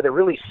moment with a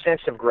really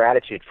sense of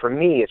gratitude. For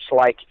me, it's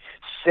like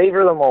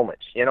savor the moment.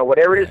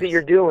 Whatever it is that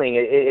you're doing,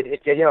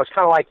 it's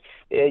kind of like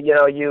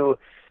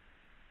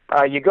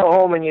you go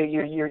home and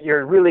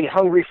you're really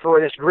hungry for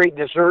this great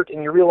dessert,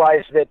 and you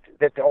realize that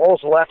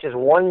all's left is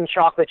one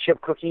chocolate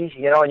chip cookie,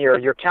 and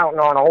you're counting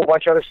on a whole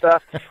bunch of other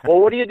stuff. Well,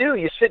 what do?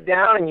 You sit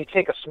down and you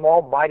take a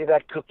small bite of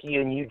that cookie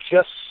and you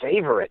just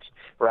savor it,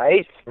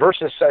 right?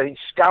 Versus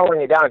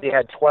scouring it down if you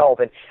had 12,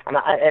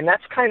 and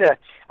that's kind of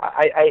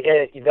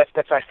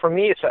that's for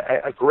me. It's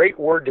a great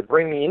word to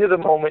bring me into the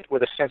moment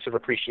with a sense of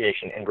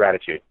appreciation and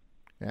gratitude.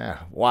 Yeah.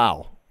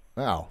 Wow.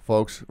 Wow,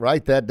 folks,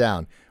 write that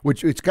down,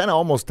 which kind of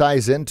almost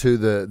ties into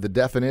the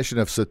definition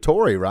of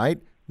Satori, right?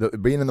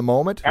 Being in the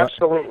moment?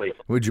 Absolutely.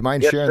 Would you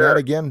mind sharing that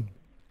again?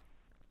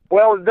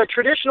 Well, the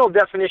traditional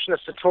definition of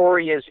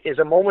Satori is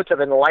a moment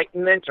of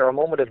enlightenment or a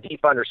moment of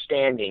deep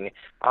understanding.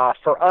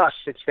 For us,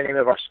 it's the name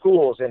of our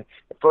schools, and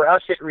for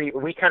us,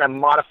 we kind of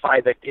modify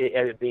the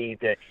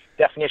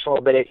definition a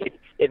little bit.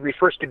 It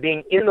refers to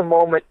being in the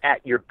moment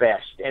at your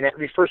best, and it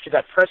refers to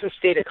that present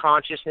state of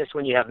consciousness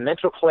when you have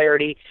mental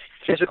clarity,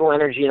 physical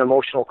energy, and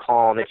emotional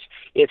calm.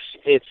 It's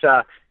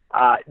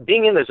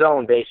being in the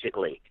zone,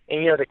 basically.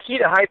 And the key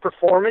to high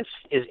performance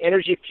is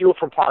energy fueled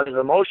from positive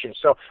emotions.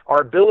 So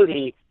our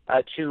ability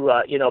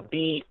to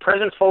be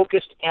present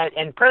focused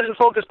and present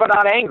focused but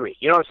not angry.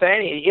 You know what I'm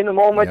saying? In the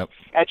moment, yep.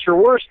 At your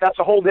worst, that's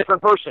a whole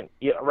different person,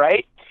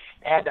 right?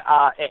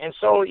 And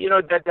so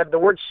that the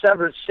word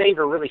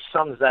savor really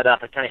sums that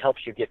up. It kind of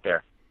helps you get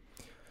there.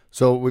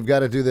 So we've got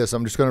to do this.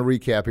 I'm just going to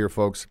recap here,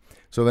 folks.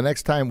 So the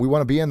next time we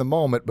want to be in the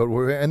moment, but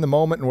we're in the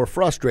moment and we're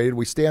frustrated,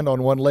 we stand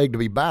on one leg to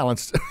be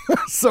balanced.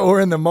 So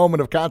we're in the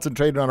moment of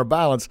concentrating on our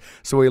balance,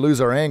 so we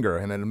lose our anger.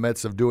 And in the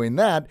midst of doing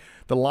that,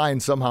 the line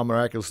somehow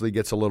miraculously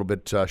gets a little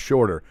bit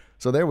shorter.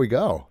 So there we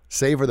go.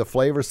 Savor the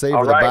flavor,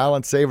 savor the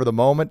balance, savor the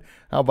moment.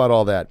 How about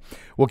all that?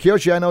 Well,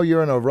 Kyoshi, I know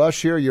you're in a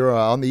rush here. You're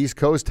on the East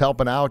Coast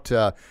helping out,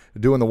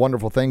 doing the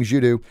wonderful things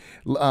you do.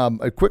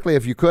 Quickly,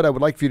 if you could, I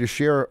would like for you to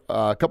share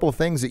a couple of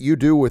things that you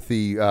do with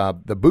the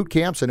boot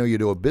camps. I know you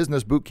do a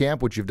business boot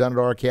camp, which you've done at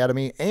our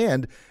academy,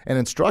 and an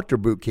instructor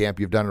boot camp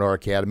you've done at our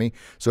academy.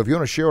 So if you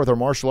want to share with our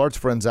martial arts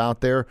friends out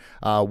there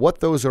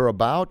what those are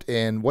about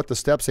and what the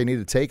steps they need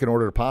to take in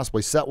order to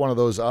possibly set one of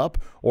those up,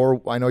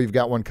 or I know you've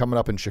got one coming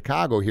up in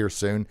Chicago here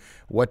soon,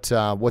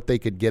 what they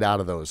could get out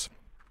of those.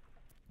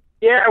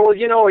 Yeah, well,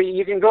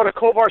 you can go to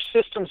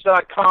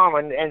kovarsystems.com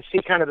and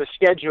see kind of the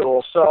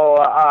schedule. So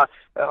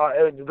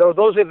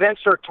those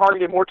events are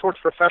targeted more towards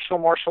professional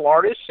martial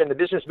artists, and the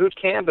business boot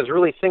camp is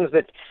really things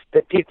that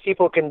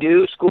people can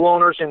do, school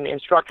owners and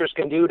instructors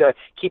can do to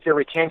keep their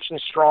retention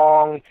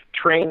strong,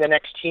 train the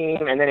next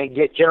team, and then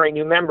generate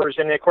new members.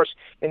 And, of course,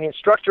 in the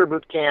instructor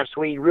boot camps,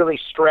 we really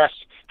stress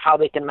how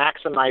they can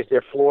maximize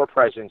their floor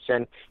presence.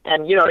 And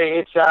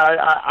it's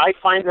I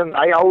find them,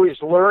 I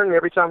always learn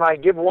every time I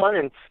give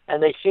one,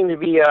 and they seem to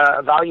be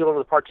valuable to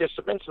the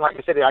participants. And like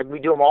I said, we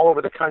do them all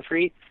over the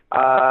country.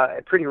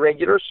 pretty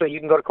regular. So you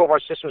can go to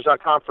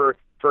kovarsystems.com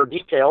for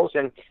details.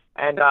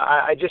 And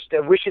I just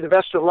wish you the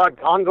best of luck,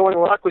 ongoing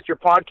luck with your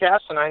podcast,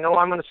 and I know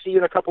I'm going to see you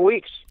in a couple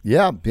weeks.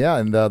 Yeah,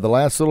 and the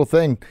last little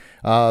thing,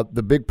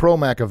 the big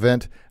ProMac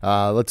event,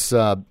 let's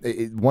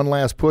one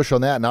last push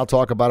on that, and I'll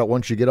talk about it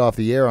once you get off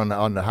the air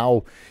on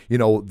how,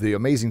 the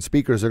amazing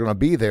speakers are going to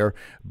be there.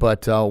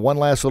 But one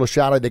last little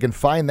shout out, they can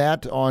find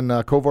that on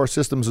Kovar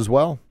Systems as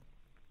well?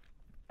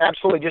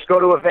 Absolutely. Just go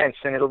to events,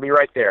 and it'll be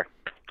right there.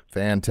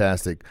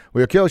 Fantastic.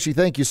 Well, Kyoshi,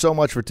 thank you so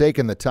much for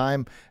taking the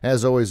time.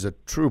 As always, a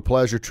true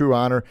pleasure, true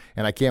honor,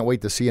 and I can't wait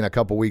to see you in a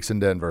couple weeks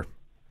in Denver.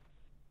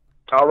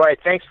 All right.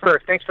 Thanks for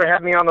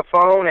having me on the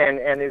phone,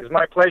 and it was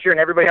my pleasure, and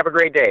everybody have a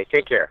great day.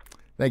 Take care.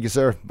 Thank you,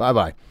 sir.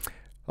 Bye-bye.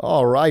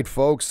 All right,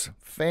 folks.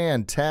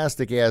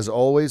 Fantastic as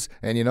always.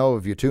 And,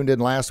 if you tuned in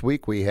last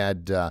week, we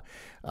had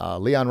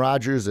Leon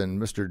Rogers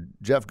and Mr.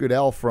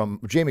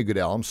 Jamie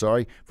Goodell,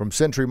 from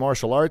Century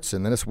Martial Arts.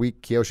 And then this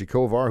week, Kyoshi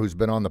Kovar, who's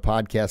been on the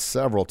podcast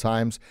several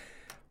times.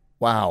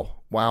 Wow.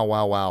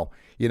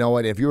 You know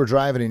what? If you were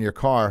driving in your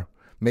car,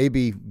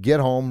 maybe get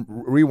home,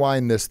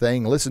 rewind this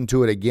thing, listen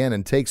to it again,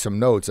 and take some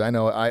notes. I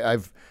know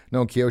I've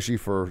known Kyoshi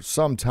for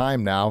some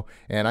time now,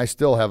 and I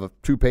still have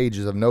 2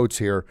 pages of notes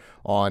here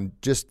on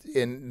just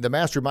in the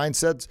master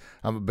mindsets.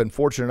 I've been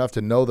fortunate enough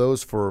to know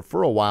those for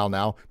a while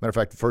now. Matter of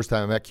fact, the first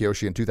time I met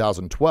Kyoshi in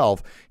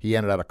 2012, he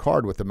handed out a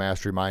card with the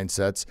mastery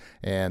mindsets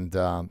and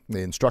the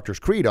instructor's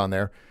creed on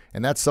there,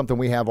 and that's something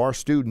we have our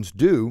students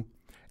do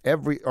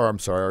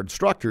our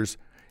instructors,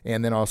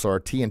 and then also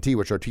our TNT,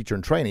 which are teacher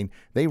in training,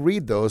 they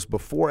read those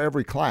before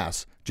every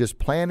class, just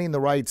planting the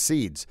right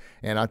seeds.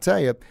 And I'll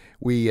tell you,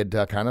 we had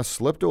kind of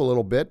slipped a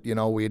little bit.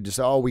 We had just,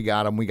 we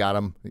got them,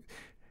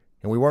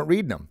 and we weren't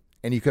reading them.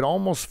 And you could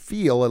almost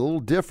feel a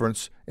little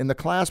difference in the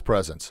class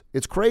presence.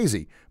 It's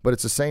crazy, but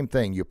it's the same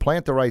thing. You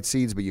plant the right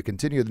seeds, but you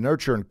continue to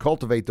nurture and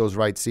cultivate those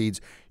right seeds,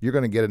 you're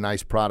going to get a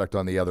nice product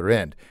on the other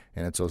end.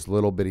 And it's those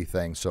little bitty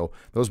things. So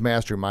those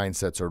mastery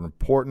mindsets are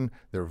important,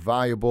 they're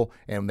valuable,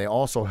 and they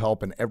also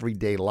help in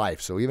everyday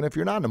life. So even if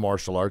you're not in the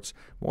martial arts,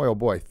 boy, oh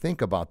boy,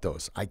 think about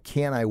those. I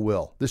can, I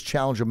will. This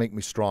challenge will make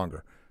me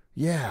stronger.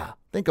 Yeah,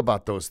 think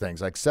about those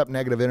things. I accept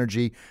negative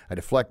energy. I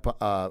deflect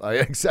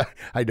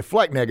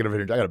negative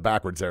energy. I got it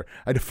backwards there.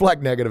 I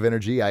deflect negative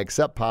energy. I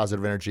accept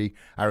positive energy.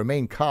 I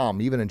remain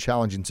calm even in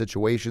challenging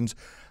situations.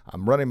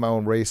 I'm running my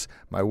own race.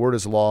 My word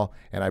is law,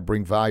 and I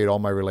bring value to all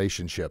my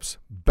relationships.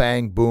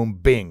 Bang, boom,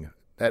 bing.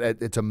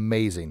 It's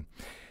amazing.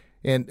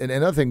 And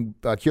another thing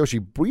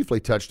Kyoshi briefly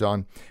touched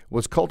on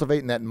was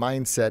cultivating that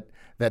mindset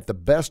that the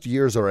best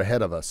years are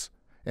ahead of us.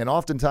 And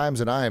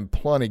oftentimes, and I am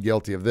plenty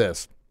guilty of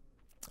this,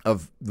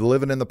 of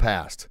living in the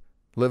past.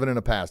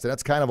 And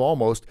that's kind of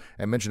almost,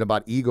 I mentioned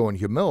about ego and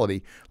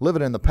humility.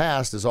 Living in the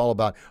past is all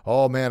about,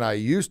 oh man, I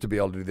used to be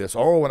able to do this.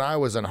 Or when I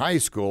was in high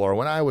school, or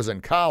when I was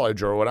in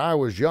college, or when I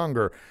was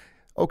younger.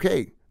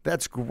 Okay,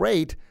 that's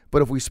great.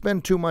 But if we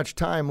spend too much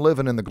time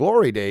living in the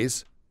glory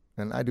days,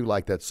 and I do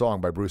like that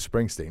song by Bruce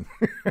Springsteen.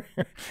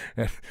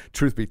 And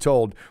truth be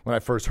told, when I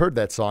first heard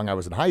that song, I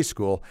was in high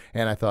school,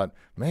 and I thought,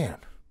 man,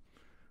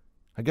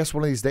 I guess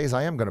one of these days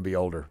I am going to be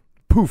older.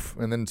 Poof,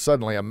 and then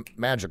suddenly I'm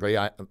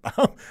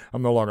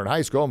no longer in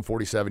high school. I'm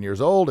 47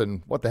 years old,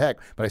 and what the heck?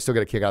 But I still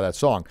get a kick out of that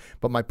song.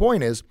 But my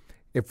point is,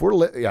 if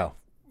we're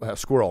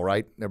squirrel,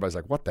 right? Everybody's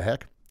like, what the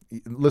heck?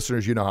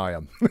 Listeners, you know how I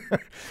am. But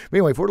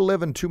anyway, if we're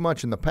living too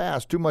much in the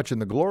past, too much in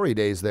the glory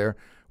days there,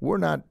 we're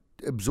not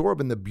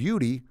absorbing the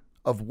beauty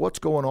of what's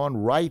going on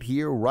right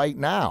here, right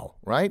now,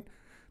 right?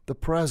 The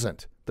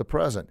present.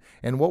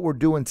 And what we're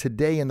doing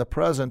today in the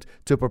present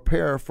to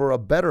prepare for a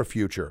better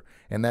future.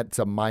 And that's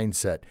a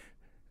mindset.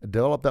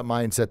 Develop that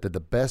mindset that the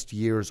best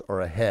years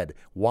are ahead.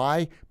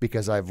 Why?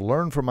 Because I've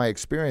learned from my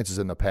experiences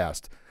in the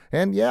past.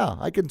 And yeah,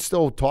 I can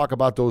still talk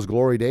about those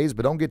glory days,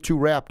 but don't get too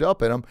wrapped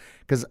up in them,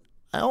 because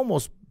I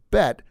almost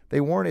bet they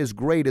weren't as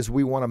great as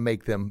we want to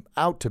make them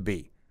out to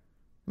be.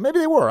 Maybe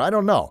they were, I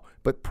don't know,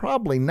 but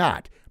probably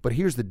not. But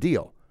here's the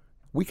deal.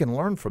 We can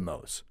learn from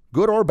those,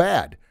 good or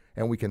bad,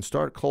 and we can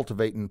start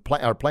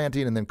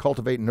planting and then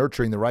cultivating,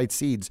 nurturing the right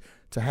seeds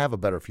to have a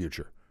better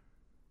future.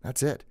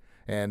 That's it.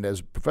 And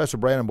as Professor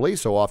Brandon Blee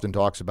so often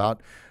talks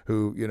about,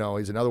 who,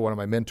 he's another one of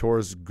my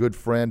mentors, good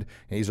friend,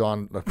 and he's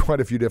on quite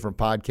a few different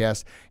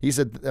podcasts. He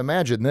said,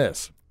 imagine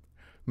this.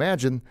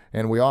 Imagine,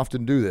 and we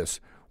often do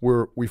this,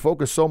 we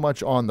focus so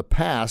much on the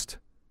past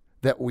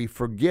that we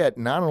forget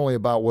not only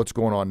about what's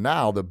going on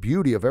now, the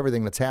beauty of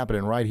everything that's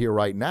happening right here,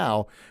 right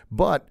now,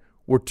 but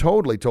we're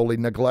totally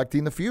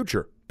neglecting the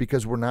future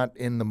because we're not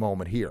in the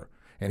moment here.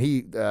 And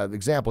the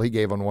example he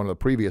gave on one of the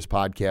previous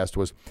podcasts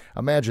was,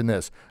 imagine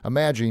this.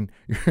 Imagine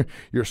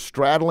you're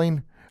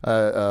straddling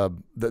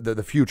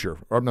the future.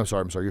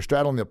 You're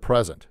straddling the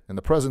present. And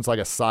the present's like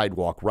a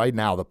sidewalk right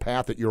now, the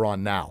path that you're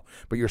on now.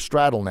 But you're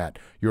straddling that.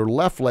 Your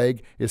left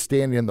leg is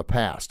standing in the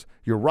past.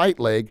 Your right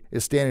leg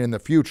is standing in the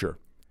future.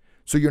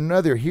 So you're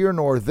neither here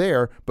nor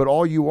there, but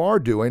all you are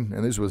doing,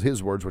 and this was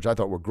his words, which I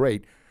thought were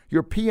great,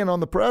 you're peeing on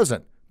the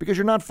present because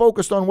you're not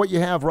focused on what you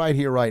have right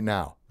here, right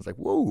now. It's like,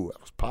 whoa,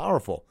 that was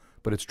powerful.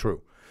 But it's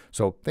true.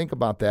 So think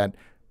about that.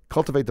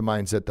 Cultivate the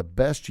mindset the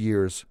best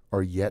years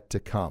are yet to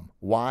come.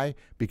 Why?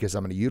 Because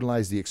I'm going to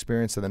utilize the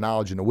experience and the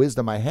knowledge and the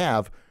wisdom I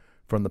have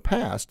from the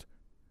past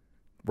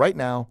right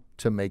now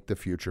to make the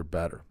future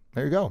better.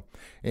 There you go.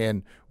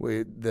 And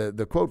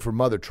the quote from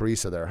Mother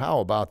Teresa there, how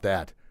about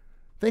that?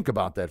 Think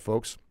about that,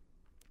 folks.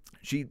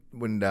 She's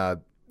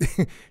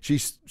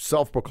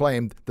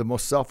self-proclaimed the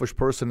most selfish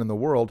person in the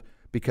world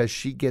because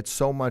she gets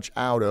so much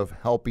out of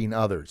helping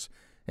others.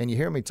 And you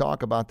hear me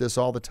talk about this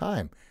all the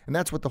time. And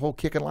that's what the whole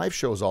Kickin' Life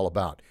show is all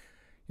about.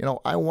 You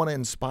know, I want to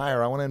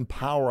inspire, I want to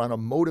empower, I want to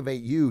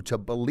motivate you to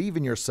believe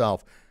in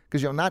yourself.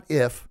 Because, not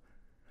if,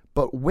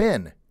 but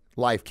when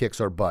life kicks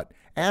our butt,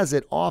 as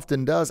it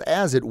often does,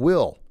 as it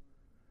will.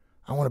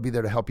 I want to be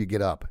there to help you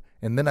get up.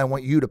 And then I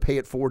want you to pay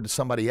it forward to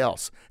somebody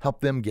else. Help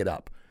them get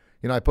up.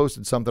 I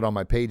posted something on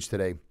my page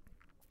today.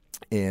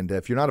 And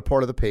if you're not a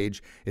part of the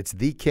page, it's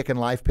the Kickin'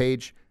 Life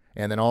page.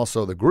 And then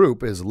also the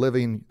group is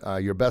Living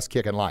Your Best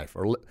Kickin' Life.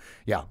 What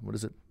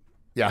is it?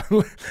 Yeah,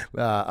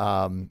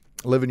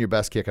 Living Your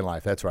Best Kickin'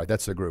 Life. That's right.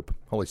 That's the group.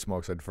 Holy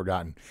smokes, I'd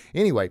forgotten.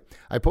 Anyway,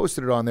 I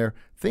posted it on there.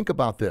 Think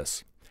about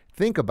this.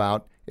 Think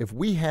about if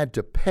we had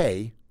to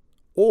pay,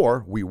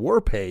 or we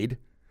were paid,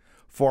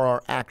 for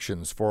our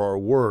actions, for our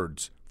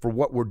words, for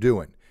what we're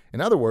doing.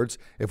 In other words,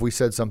 if we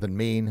said something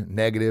mean,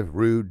 negative,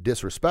 rude,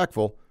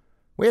 disrespectful,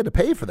 we had to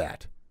pay for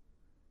that.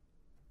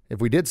 If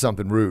we did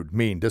something rude,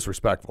 mean,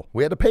 disrespectful,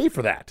 we had to pay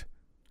for that.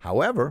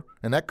 However,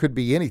 and that could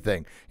be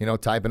anything,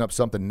 typing up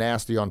something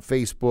nasty on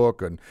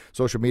Facebook and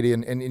social media.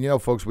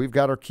 And folks, we've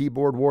got our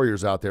keyboard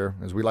warriors out there,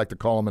 as we like to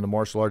call them in the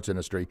martial arts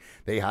industry.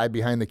 They hide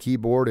behind the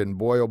keyboard, and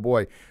boy, oh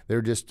boy,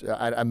 they're just,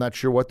 I'm not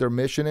sure what their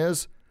mission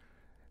is.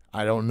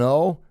 I don't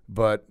know,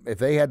 but if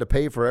they had to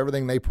pay for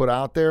everything they put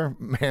out there,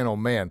 man, oh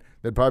man,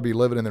 they'd probably be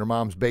living in their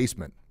mom's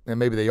basement. And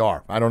maybe they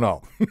are. I don't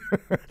know.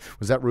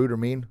 Was that rude or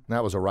mean?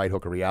 That was a right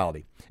hook of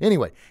reality.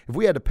 Anyway, if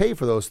we had to pay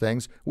for those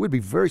things, we'd be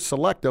very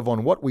selective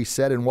on what we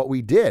said and what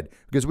we did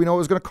because we know it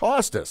was going to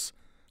cost us.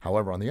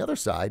 However, on the other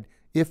side,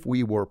 if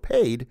we were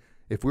paid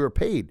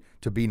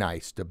to be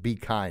nice, to be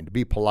kind, to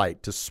be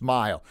polite, to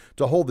smile,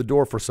 to hold the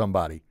door for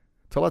somebody,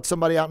 to let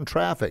somebody out in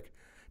traffic,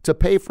 to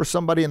pay for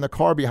somebody in the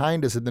car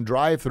behind us in the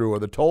drive-thru or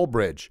the toll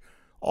bridge,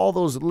 all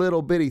those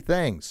little bitty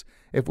things,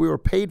 if we were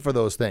paid for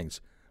those things,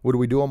 would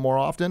we do them more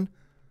often?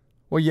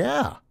 Well,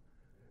 yeah.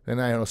 And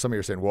I know some of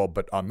you are saying, well,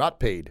 but I'm not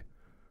paid.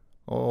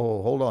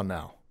 Oh, hold on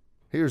now.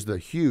 Here's the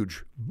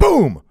huge,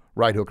 boom,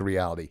 right hook of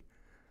reality.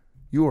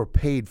 You are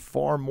paid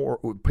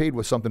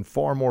with something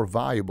far more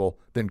valuable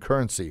than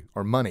currency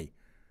or money.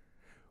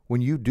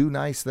 When you do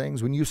nice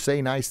things, when you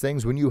say nice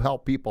things, when you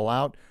help people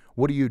out,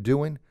 what are you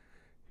doing?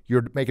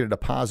 You're making a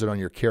deposit on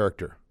your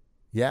character.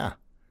 Yeah.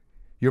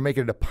 You're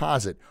making a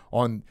deposit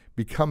on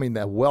becoming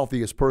the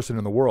wealthiest person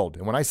in the world.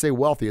 And when I say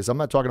wealthiest, I'm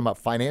not talking about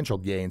financial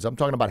gains. I'm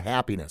talking about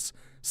happiness,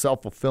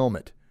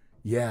 self-fulfillment.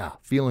 Yeah,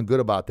 feeling good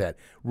about that,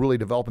 really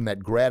developing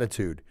that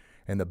gratitude.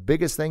 And the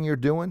biggest thing you're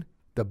doing,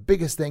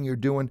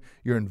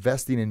 you're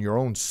investing in your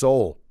own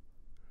soul.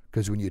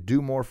 Because when you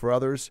do more for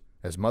others,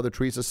 as Mother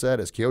Teresa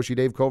said, as Kyoshi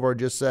Dave Kovar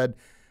just said,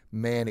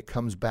 man, it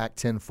comes back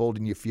tenfold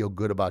and you feel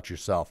good about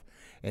yourself.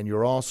 And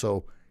you're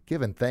also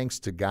giving thanks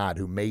to God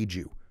who made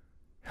you.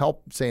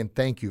 Help saying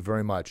thank you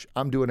very much.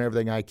 I'm doing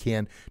everything I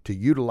can to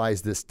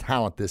utilize this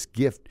talent, this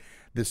gift,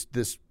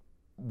 this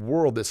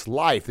world, this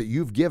life that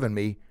you've given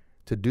me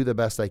to do the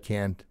best I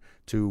can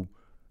to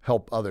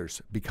help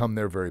others become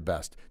their very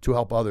best, to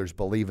help others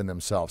believe in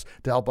themselves,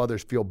 to help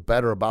others feel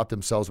better about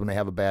themselves when they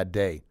have a bad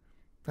day.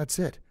 That's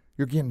it.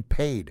 You're getting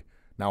paid.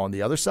 Now, on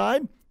the other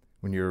side,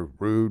 when you're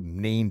rude,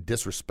 mean,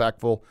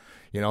 disrespectful,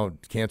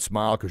 can't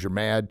smile because you're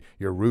mad,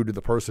 you're rude to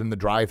the person in the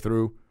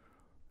drive-thru.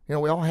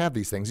 We all have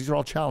these things. These are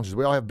all challenges.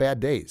 We all have bad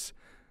days.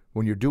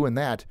 When you're doing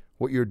that,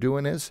 what you're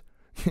doing is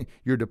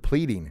you're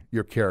depleting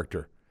your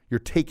character. You're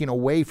taking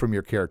away from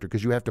your character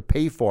because you have to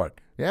pay for it.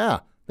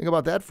 Yeah, think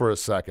about that for a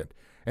second.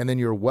 And then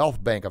your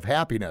wealth bank of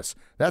happiness,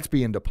 that's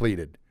being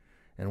depleted.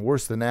 And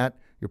worse than that,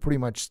 you're pretty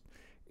much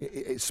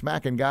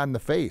smacking God in the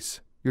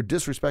face. You're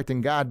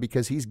disrespecting God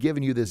because he's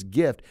given you this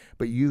gift,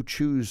 but you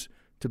choose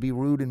to be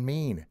rude and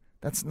mean.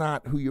 That's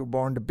not who you're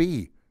born to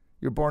be.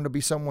 You're born to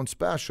be someone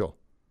special.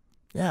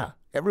 Yeah,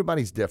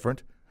 everybody's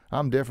different.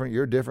 I'm different.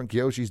 You're different.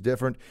 Kyoshi's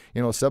different.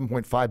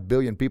 7.5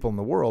 billion people in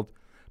the world,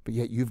 but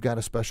yet you've got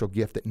a special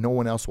gift that no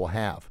one else will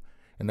have.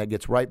 And that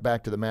gets right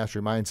back to the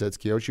mastery mindsets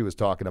Kyoshi was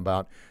talking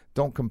about.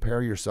 Don't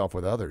compare yourself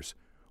with others.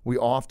 We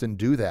often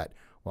do that.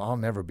 Well, I'll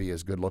never be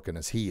as good looking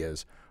as he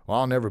is. Well,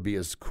 I'll never be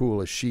as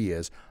cool as she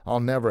is.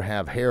 I'll never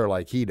have hair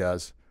like he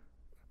does.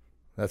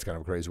 That's kind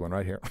of a crazy one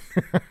right here.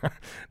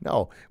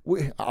 No,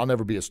 I'll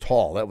never be as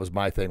tall. That was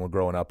my thing when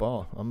growing up.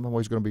 Oh, I'm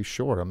always going to be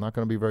short. I'm not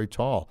going to be very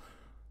tall.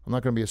 I'm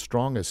not going to be as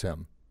strong as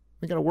him.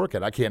 I got to work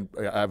at it. I can't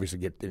obviously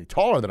get any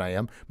taller than I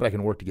am, but I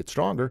can work to get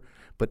stronger.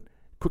 But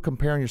quit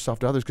comparing yourself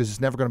to others because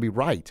it's never going to be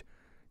right.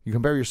 You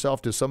compare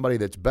yourself to somebody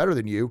that's better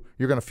than you,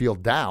 you're going to feel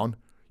down.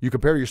 You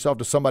compare yourself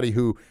to somebody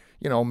who,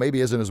 maybe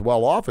isn't as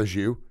well off as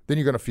you, then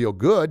you're going to feel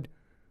good.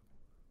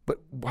 But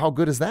how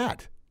good is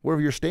that? What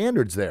are your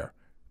standards there?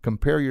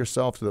 Compare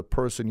yourself to the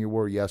person you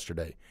were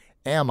yesterday.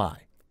 Am I?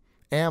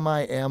 Am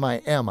I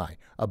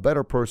a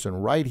better person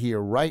right here,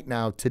 right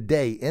now,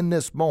 today, in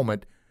this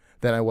moment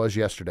than I was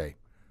yesterday?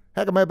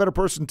 Heck, am I a better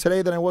person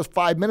today than I was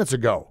 5 minutes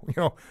ago?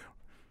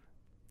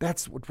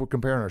 That's what we're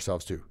comparing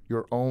ourselves to.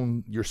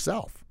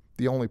 Yourself,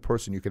 the only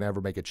person you can ever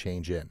make a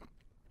change in.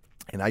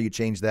 And how you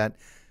change that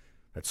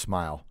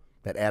smile,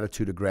 that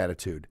attitude of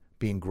gratitude,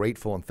 being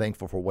grateful and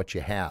thankful for what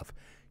you have,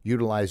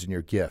 utilizing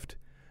your gift.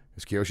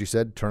 As Kyoshi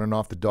said, turning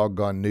off the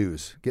doggone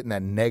news, getting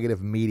that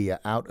negative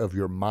media out of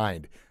your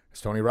mind.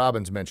 As Tony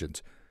Robbins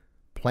mentions,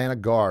 plant a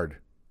guard.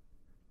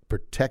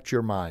 Protect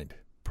your mind.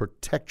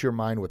 Protect your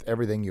mind with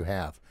everything you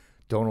have.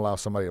 Don't allow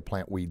somebody to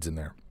plant weeds in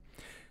there.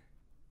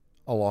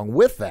 Along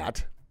with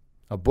that,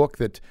 a book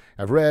that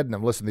I've read and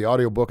I've listened to the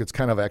audiobook. It's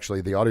kind of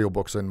actually the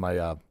audiobook's in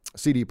my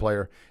CD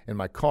player in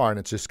my car, and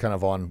it's just kind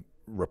of on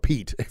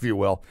repeat, if you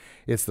will.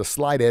 It's The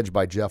Slight Edge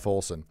by Jeff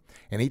Olson.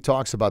 And he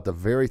talks about the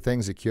very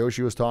things that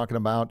Kyoshi was talking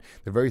about,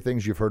 the very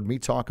things you've heard me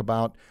talk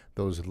about,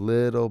 those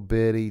little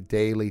bitty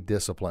daily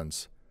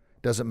disciplines.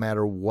 Doesn't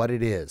matter what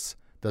it is.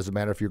 Doesn't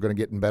matter if you're going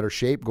to get in better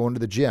shape going to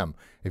the gym.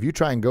 If you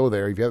try and go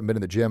there, if you haven't been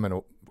in the gym in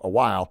a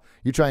while,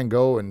 you try and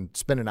go and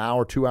spend an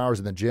hour, 2 hours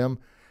in the gym,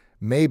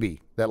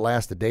 maybe that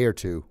lasts a day or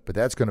two, but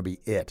that's going to be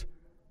it.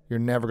 You're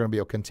never going to be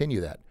able to continue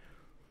that.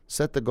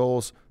 Set the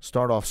goals,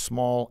 start off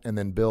small, and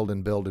then build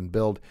and build and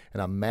build,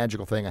 and a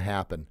magical thing will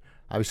happen.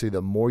 Obviously,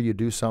 the more you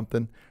do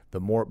something, the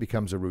more it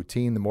becomes a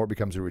routine. The more it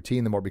becomes a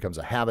routine, the more it becomes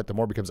a habit. The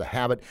more it becomes a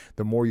habit,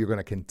 the more you're going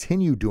to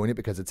continue doing it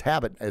because it's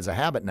a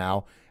habit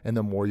now, and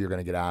the more you're going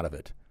to get out of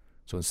it.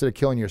 So instead of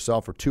killing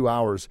yourself for 2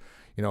 hours,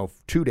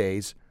 2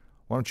 days,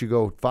 why don't you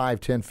go 5,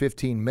 10,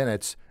 15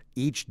 minutes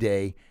each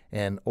day,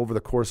 and over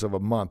the course of a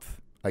month,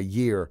 a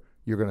year,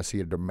 you're going to see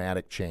a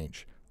dramatic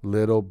change.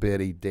 Little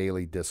bitty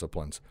daily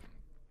disciplines.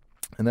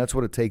 And that's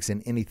what it takes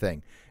in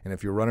anything. And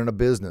if you're running a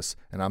business,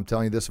 and I'm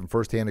telling you this from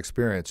firsthand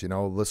experience,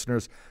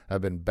 listeners,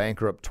 I've been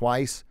bankrupt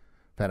twice,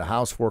 I've had a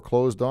house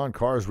foreclosed on,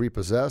 cars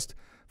repossessed,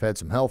 I've had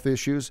some health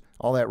issues,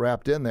 all that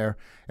wrapped in there.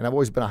 And I've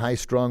always been a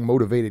high-strung,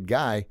 motivated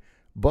guy,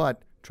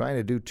 but trying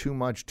to do too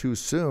much too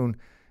soon,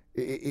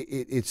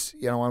 it's I'm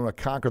going to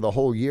conquer the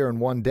whole year in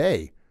one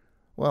day.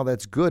 Well,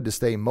 that's good to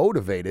stay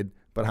motivated,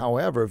 but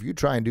however, if you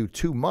try and do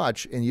too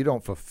much and you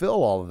don't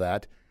fulfill all of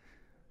that,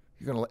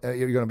 you're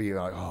going to be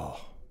like, oh,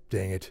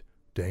 dang it.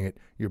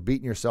 You're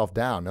beating yourself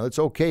down. Now, it's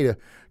okay to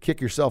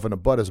kick yourself in the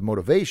butt as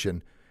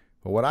motivation,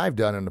 but what I've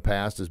done in the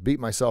past is beat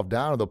myself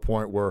down to the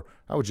point where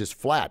I was just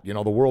flat.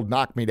 The world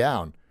knocked me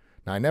down.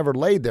 Now, I never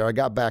laid there. I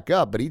got back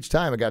up, but each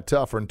time it got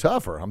tougher and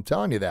tougher. I'm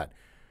telling you that.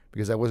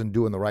 Because I wasn't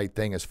doing the right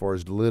thing as far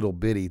as little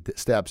bitty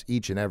steps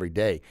each and every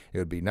day. It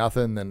would be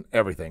nothing, then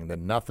everything,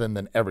 then nothing,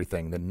 then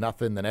everything, then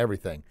nothing, then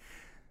everything.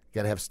 You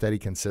got to have steady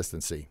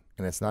consistency.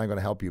 And it's not going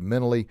to help you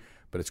mentally,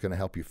 but it's going to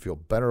help you feel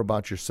better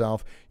about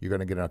yourself. You're going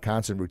to get in a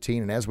constant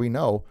routine. And as we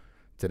know,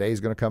 today's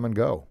going to come and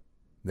go.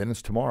 Then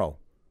it's tomorrow.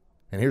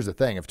 And here's the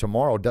thing. If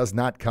tomorrow does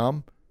not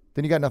come,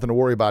 then you got nothing to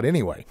worry about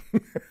anyway.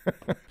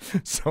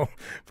 So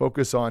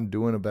focus on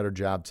doing a better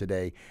job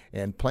today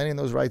and planting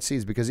those right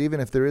seeds, because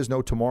even if there is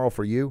no tomorrow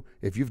for you,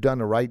 if you've done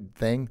the right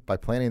thing by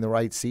planting the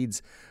right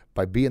seeds,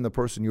 by being the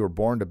person you were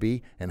born to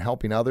be and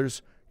helping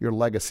others, your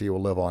legacy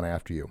will live on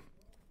after you.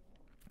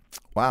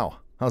 Wow.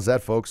 How's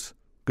that, folks?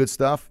 Good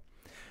stuff?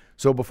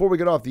 So before we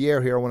get off the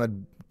air here, I want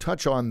to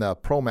touch on the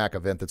ProMac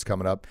event that's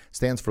coming up. It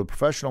stands for the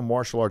Professional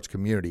Martial Arts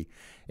Community.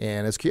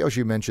 And as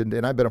Kyoshi mentioned,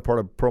 and I've been a part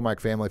of the ProMac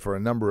family for a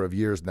number of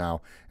years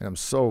now, and I'm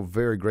so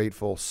very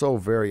grateful, so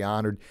very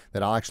honored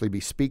that I'll actually be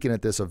speaking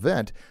at this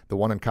event, the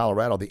one in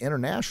Colorado, the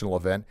international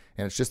event,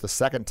 and it's just the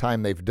second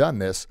time they've done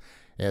this.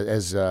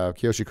 As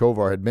Kyoshi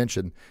Kovar had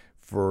mentioned,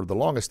 for the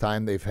longest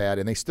time they've had,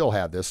 and they still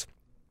have this,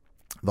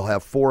 they'll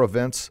have 4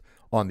 events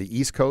on the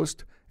East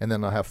Coast, and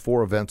then they'll have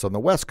 4 events on the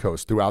West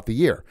Coast throughout the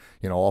year,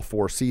 all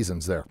 4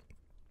 seasons there.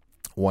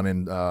 One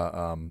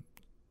in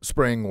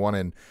spring, one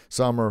in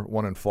summer,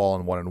 one in fall,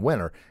 and one in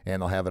winter,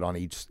 and they'll have it on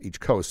each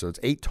coast, so it's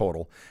 8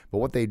 total. But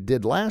what they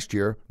did last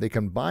year, they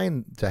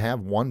combined to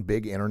have one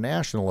big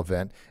international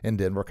event in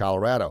Denver,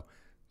 Colorado.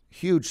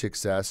 Huge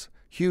success,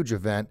 huge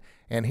event,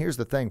 and here's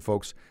the thing,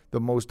 folks, the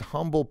most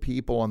humble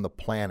people on the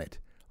planet,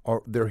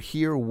 they're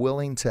here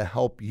willing to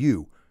help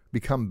you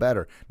become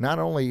better, not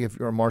only if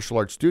you're a martial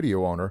arts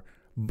studio owner,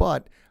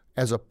 but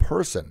as a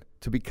person,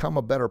 to become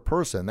a better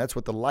person. That's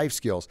what the life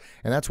skills,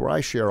 and that's where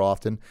I share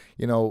often,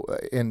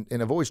 and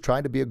I've always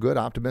tried to be a good,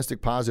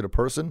 optimistic, positive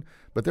person,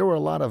 but there were a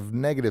lot of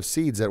negative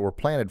seeds that were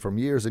planted from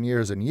years and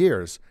years and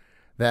years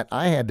that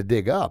I had to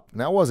dig up. And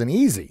that wasn't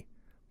easy,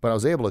 but I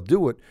was able to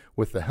do it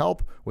with the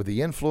help, with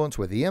the influence,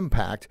 with the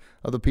impact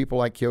of the people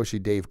like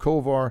Kyoshi Dave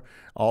Kovar,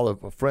 all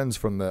the friends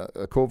from the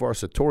Kovar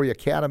Satori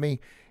Academy,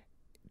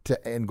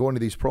 and going to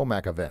these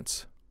ProMac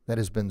events. That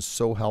has been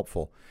so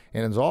helpful.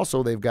 And it's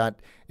also, they've got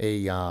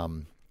a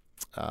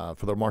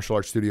for the martial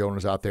arts studio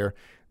owners out there,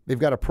 they've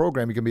got a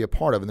program you can be a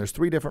part of, and there's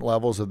 3 different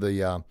levels of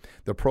the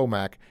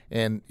ProMac,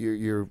 and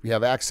you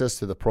have access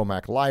to the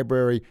ProMac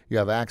library, you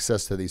have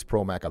access to these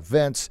ProMac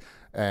events,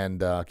 And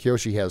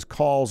Kyoshi has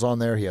calls on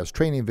there. He has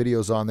training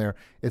videos on there.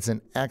 It's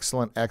an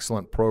excellent,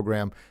 excellent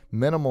program,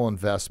 minimal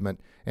investment.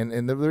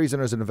 And the reason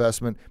there's an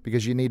investment,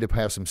 because you need to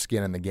have some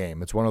skin in the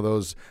game. It's one of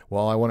those,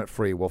 well, I want it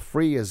free. Well,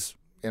 free is,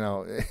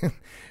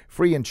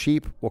 free and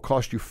cheap will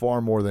cost you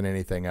far more than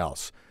anything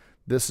else.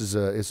 This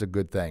is a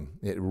good thing,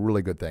 a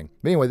really good thing.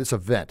 But anyway, this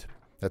event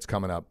that's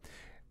coming up,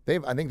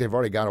 I think they've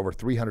already got over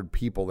 300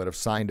 people that have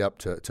signed up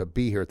to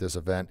be here at this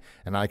event.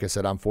 And like I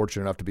said, I'm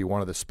fortunate enough to be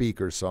one of the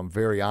speakers, so I'm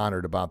very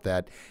honored about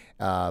that,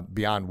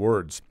 beyond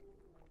words.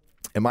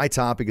 And my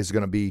topic is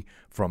going to be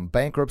from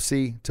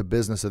bankruptcy to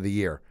business of the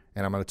year.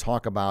 And I'm going to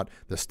talk about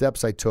the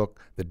steps I took,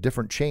 the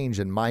different change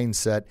in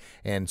mindset,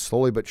 and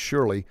slowly but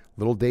surely,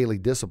 little daily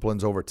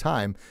disciplines over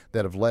time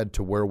that have led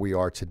to where we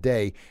are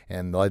today,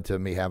 and led to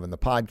me having the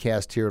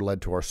podcast here,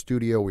 led to our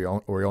studio. We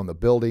own the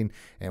building,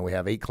 and we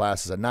have 8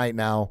 classes a night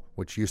now,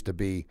 which used to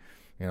be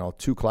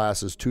 2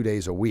 classes, 2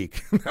 days a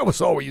week. That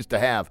was all we used to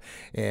have.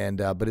 And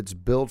but it's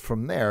built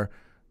from there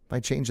by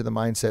changing the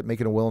mindset,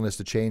 making a willingness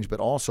to change, but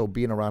also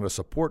being around a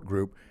support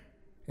group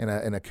in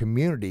a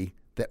community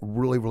that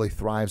really, really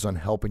thrives on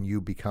helping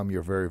you become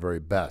your very, very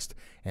best.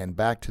 And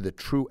back to the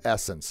true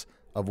essence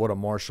of what a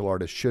martial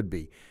artist should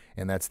be.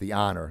 And that's the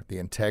honor, the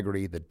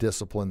integrity, the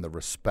discipline, the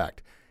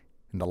respect,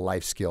 and the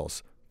life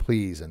skills.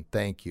 Please and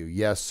thank you.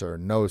 Yes, sir.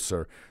 No,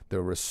 sir. The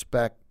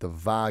respect, the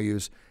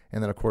values.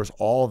 And then, of course,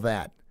 all of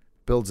that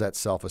builds that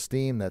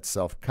self-esteem, that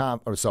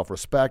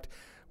self-respect,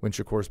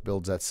 which, of course,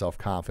 builds that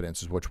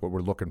self-confidence, is what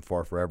we're looking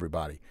for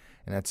everybody.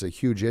 And that's a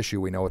huge issue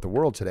we know with the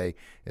world today,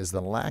 is the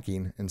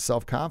lacking in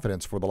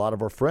self-confidence for a lot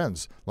of our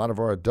friends, a lot of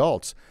our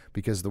adults,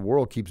 because the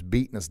world keeps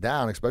beating us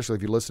down, especially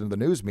if you listen to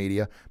the news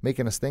media,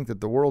 making us think that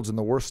the world's in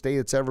the worst state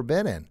it's ever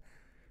been in.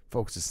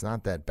 Folks, it's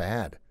not that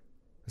bad.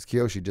 As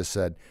Kyoshi just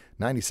said,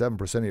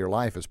 97% of your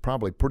life is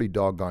probably pretty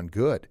doggone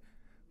good.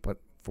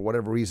 But for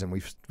whatever reason,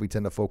 we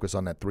tend to focus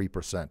on that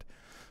 3%.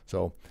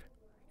 So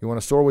you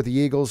want to soar with the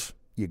eagles,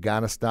 you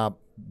got to stop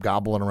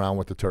gobbling around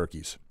with the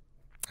turkeys.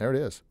 There it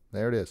is.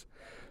 There it is.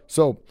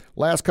 So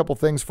last couple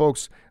things,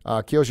 folks.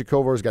 Kyoshi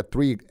Kovar's got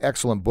 3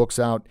 excellent books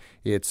out.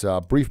 It's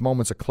Brief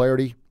Moments of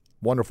Clarity,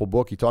 wonderful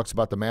book. He talks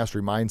about the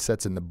mastery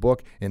mindsets in the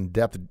book in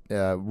depth,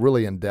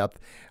 really in depth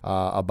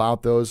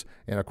about those.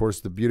 And, of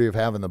course, the beauty of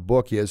having the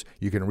book is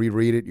you can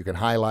reread it, you can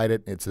highlight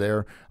it. It's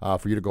there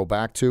for you to go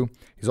back to.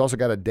 He's also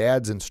got a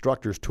Dad's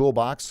Instructor's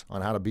Toolbox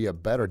on how to be a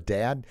better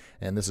dad.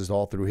 And this is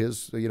all through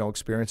his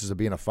experiences of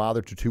being a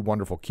father to 2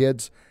 wonderful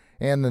kids.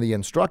 And then the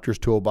Instructor's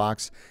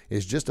Toolbox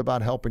is just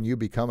about helping you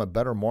become a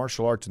better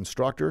martial arts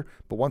instructor.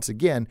 But once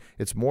again,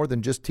 it's more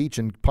than just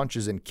teaching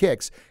punches and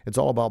kicks. It's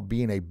all about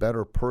being a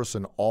better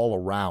person all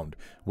around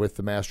with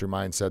the mastery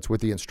mindsets, with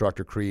the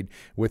instructor creed,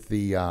 with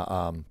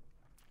the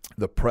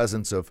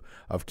presence of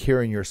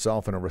carrying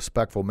yourself in a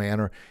respectful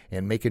manner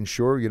and making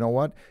sure,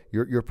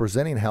 you're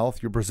presenting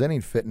health, you're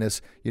presenting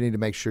fitness. You need to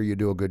make sure you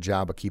do a good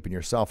job of keeping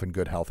yourself in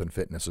good health and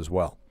fitness as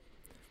well.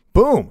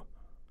 Boom!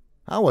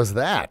 How was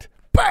that?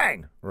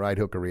 Bang! Right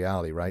hook of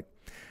reality, right?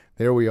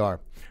 There we are.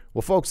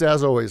 Well, folks,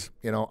 as always,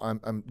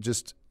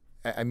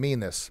 I mean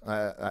this.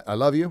 I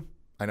love you.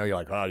 I know you're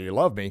like, oh, you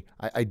love me.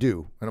 I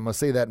do. And I'm going to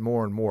say that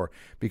more and more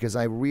because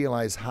I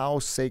realize how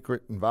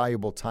sacred and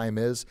valuable time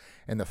is,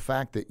 and the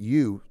fact that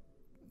you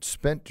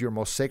spent your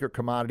most sacred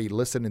commodity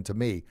listening to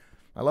me.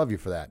 I love you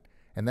for that.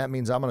 And that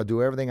means I'm going to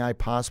do everything I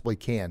possibly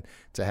can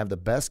to have the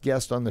best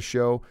guest on the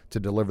show, to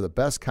deliver the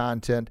best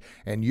content.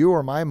 And you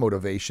are my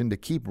motivation to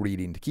keep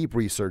reading, to keep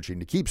researching,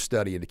 to keep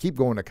studying, to keep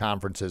going to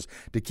conferences,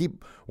 to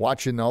keep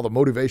watching all the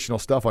motivational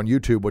stuff on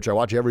YouTube, which I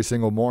watch every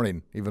single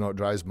morning, even though it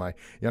drives my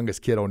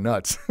youngest kiddo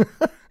nuts.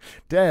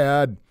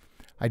 Dad,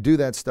 I do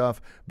that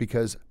stuff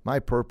because my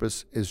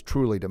purpose is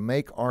truly to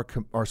make our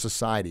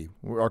society,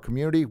 our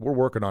community, we're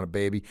working on it,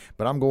 baby,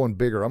 but I'm going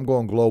bigger. I'm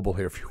going global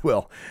here, if you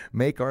will.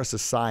 Make our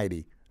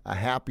society a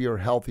happier,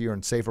 healthier,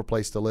 and safer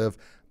place to live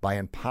by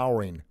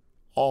empowering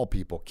all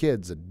people,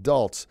 kids,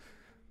 adults,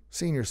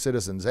 senior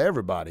citizens,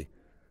 everybody,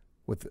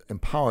 with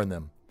empowering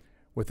them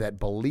with that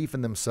belief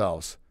in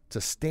themselves to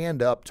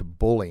stand up to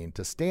bullying,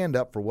 to stand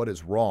up for what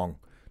is wrong,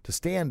 to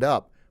stand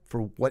up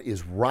for what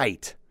is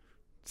right,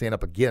 stand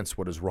up against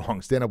what is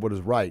wrong, stand up what is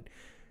right,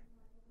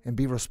 and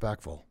be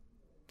respectful.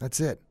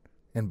 That's it.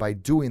 And by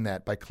doing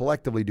that, by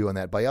collectively doing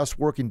that, by us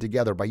working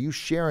together, by you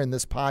sharing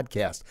this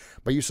podcast,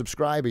 by you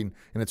subscribing,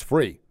 and it's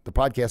free. The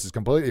podcast is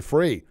completely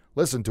free.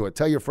 Listen to it.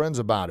 Tell your friends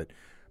about it.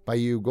 By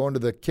you going to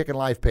the Kickin'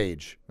 Life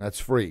page, that's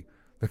free.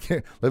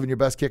 Living Your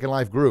Best Kickin'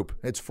 Life group,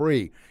 it's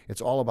free.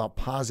 It's all about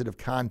positive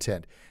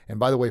content. And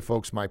by the way,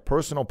 folks, my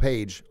personal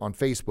page on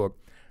Facebook,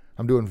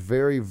 I'm doing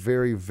very,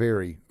 very,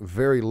 very,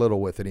 very little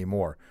with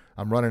anymore.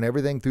 I'm running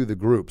everything through the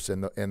groups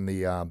and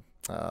the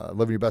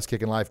Living Your Best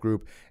Kickin' Life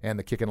group and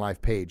the Kickin'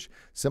 Life page,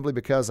 simply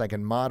because I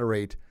can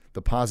moderate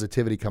the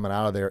positivity coming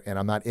out of there and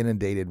I'm not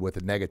inundated with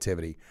the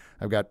negativity.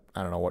 I've got,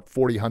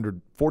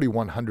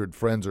 4,100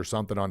 friends or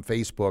something on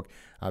Facebook.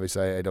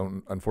 Obviously, I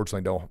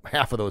unfortunately don't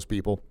half of those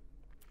people,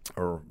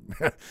 or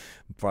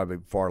probably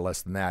far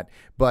less than that.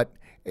 But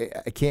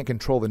I can't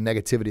control the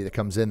negativity that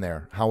comes in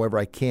there. However,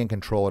 I can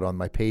control it on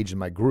my page and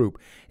my group,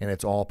 and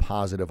it's all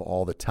positive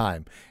all the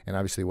time. And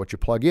obviously what you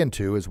plug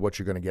into is what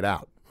you're going to get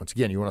out. Once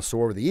again, you want to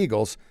soar with the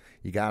eagles,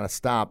 you got to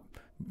stop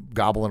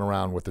gobbling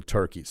around with the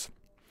turkeys.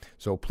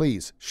 So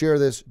please share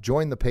this,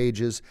 join the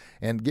pages,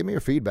 and give me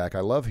your feedback.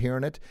 I love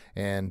hearing it.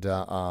 And,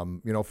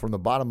 from the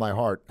bottom of my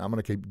heart, I'm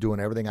going to keep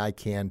doing everything I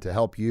can to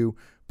help you.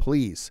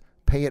 Please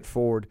pay it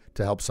forward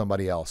to help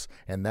somebody else.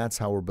 And that's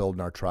how we're building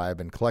our tribe.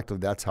 And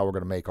collectively, that's how we're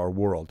going to make our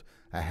world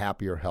a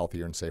happier,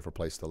 healthier, and safer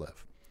place to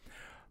live.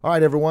 All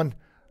right, everyone.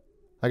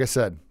 Like I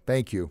said,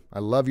 thank you. I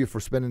love you for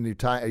spending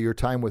your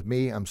time with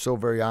me. I'm so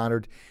very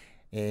honored.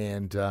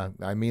 And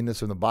I mean this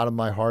from the bottom of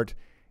my heart.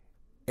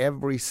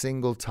 Every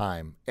single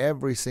time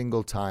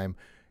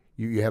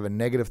you have a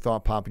negative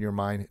thought pop in your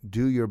mind,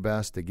 do your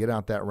best to get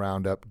out that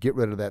Roundup, get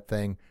rid of that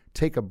thing,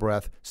 take a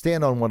breath,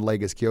 stand on one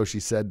leg, as Kyoshi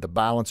said, the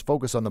balance,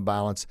 focus on the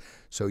balance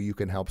so you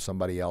can help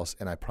somebody else,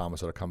 and I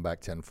promise it'll come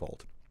back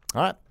tenfold.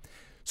 All right,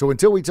 so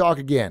until we talk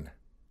again,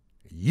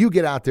 you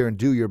get out there and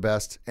do your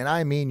best, and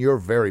I mean your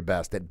very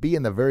best, at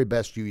being the very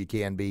best you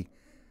can be,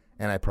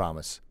 and I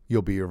promise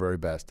you'll be your very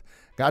best.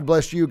 God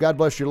bless you. God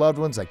bless your loved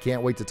ones. I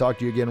can't wait to talk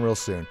to you again real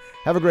soon.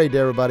 Have a great day,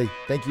 everybody.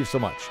 Thank you so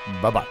much.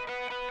 Bye-bye.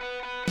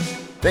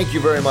 Thank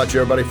you very much,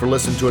 everybody, for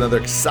listening to another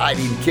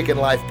exciting Kickin'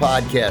 Life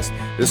podcast.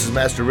 This is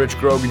Master Rich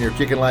Grogan, your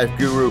Kickin' Life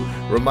guru,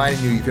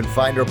 reminding you can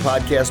find our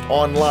podcast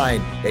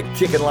online at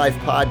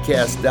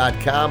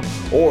kickinlifepodcast.com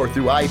or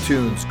through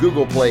iTunes,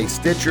 Google Play,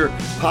 Stitcher,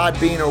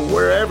 Podbean, or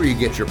wherever you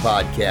get your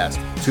podcast.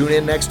 Tune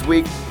in next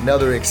week.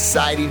 Another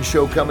exciting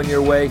show coming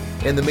your way.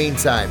 In the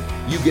meantime,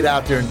 you get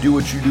out there and do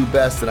what you do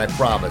best, and I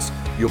promise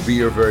you'll be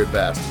your very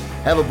best.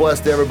 Have a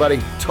blessed day, everybody.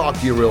 Talk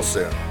to you real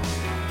soon.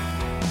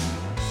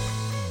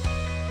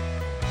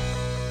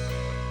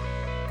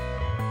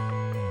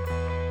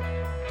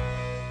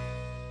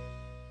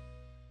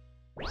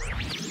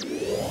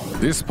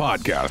 This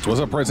podcast was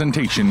a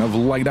presentation of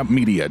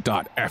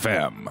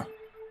LightUpMedia.fm.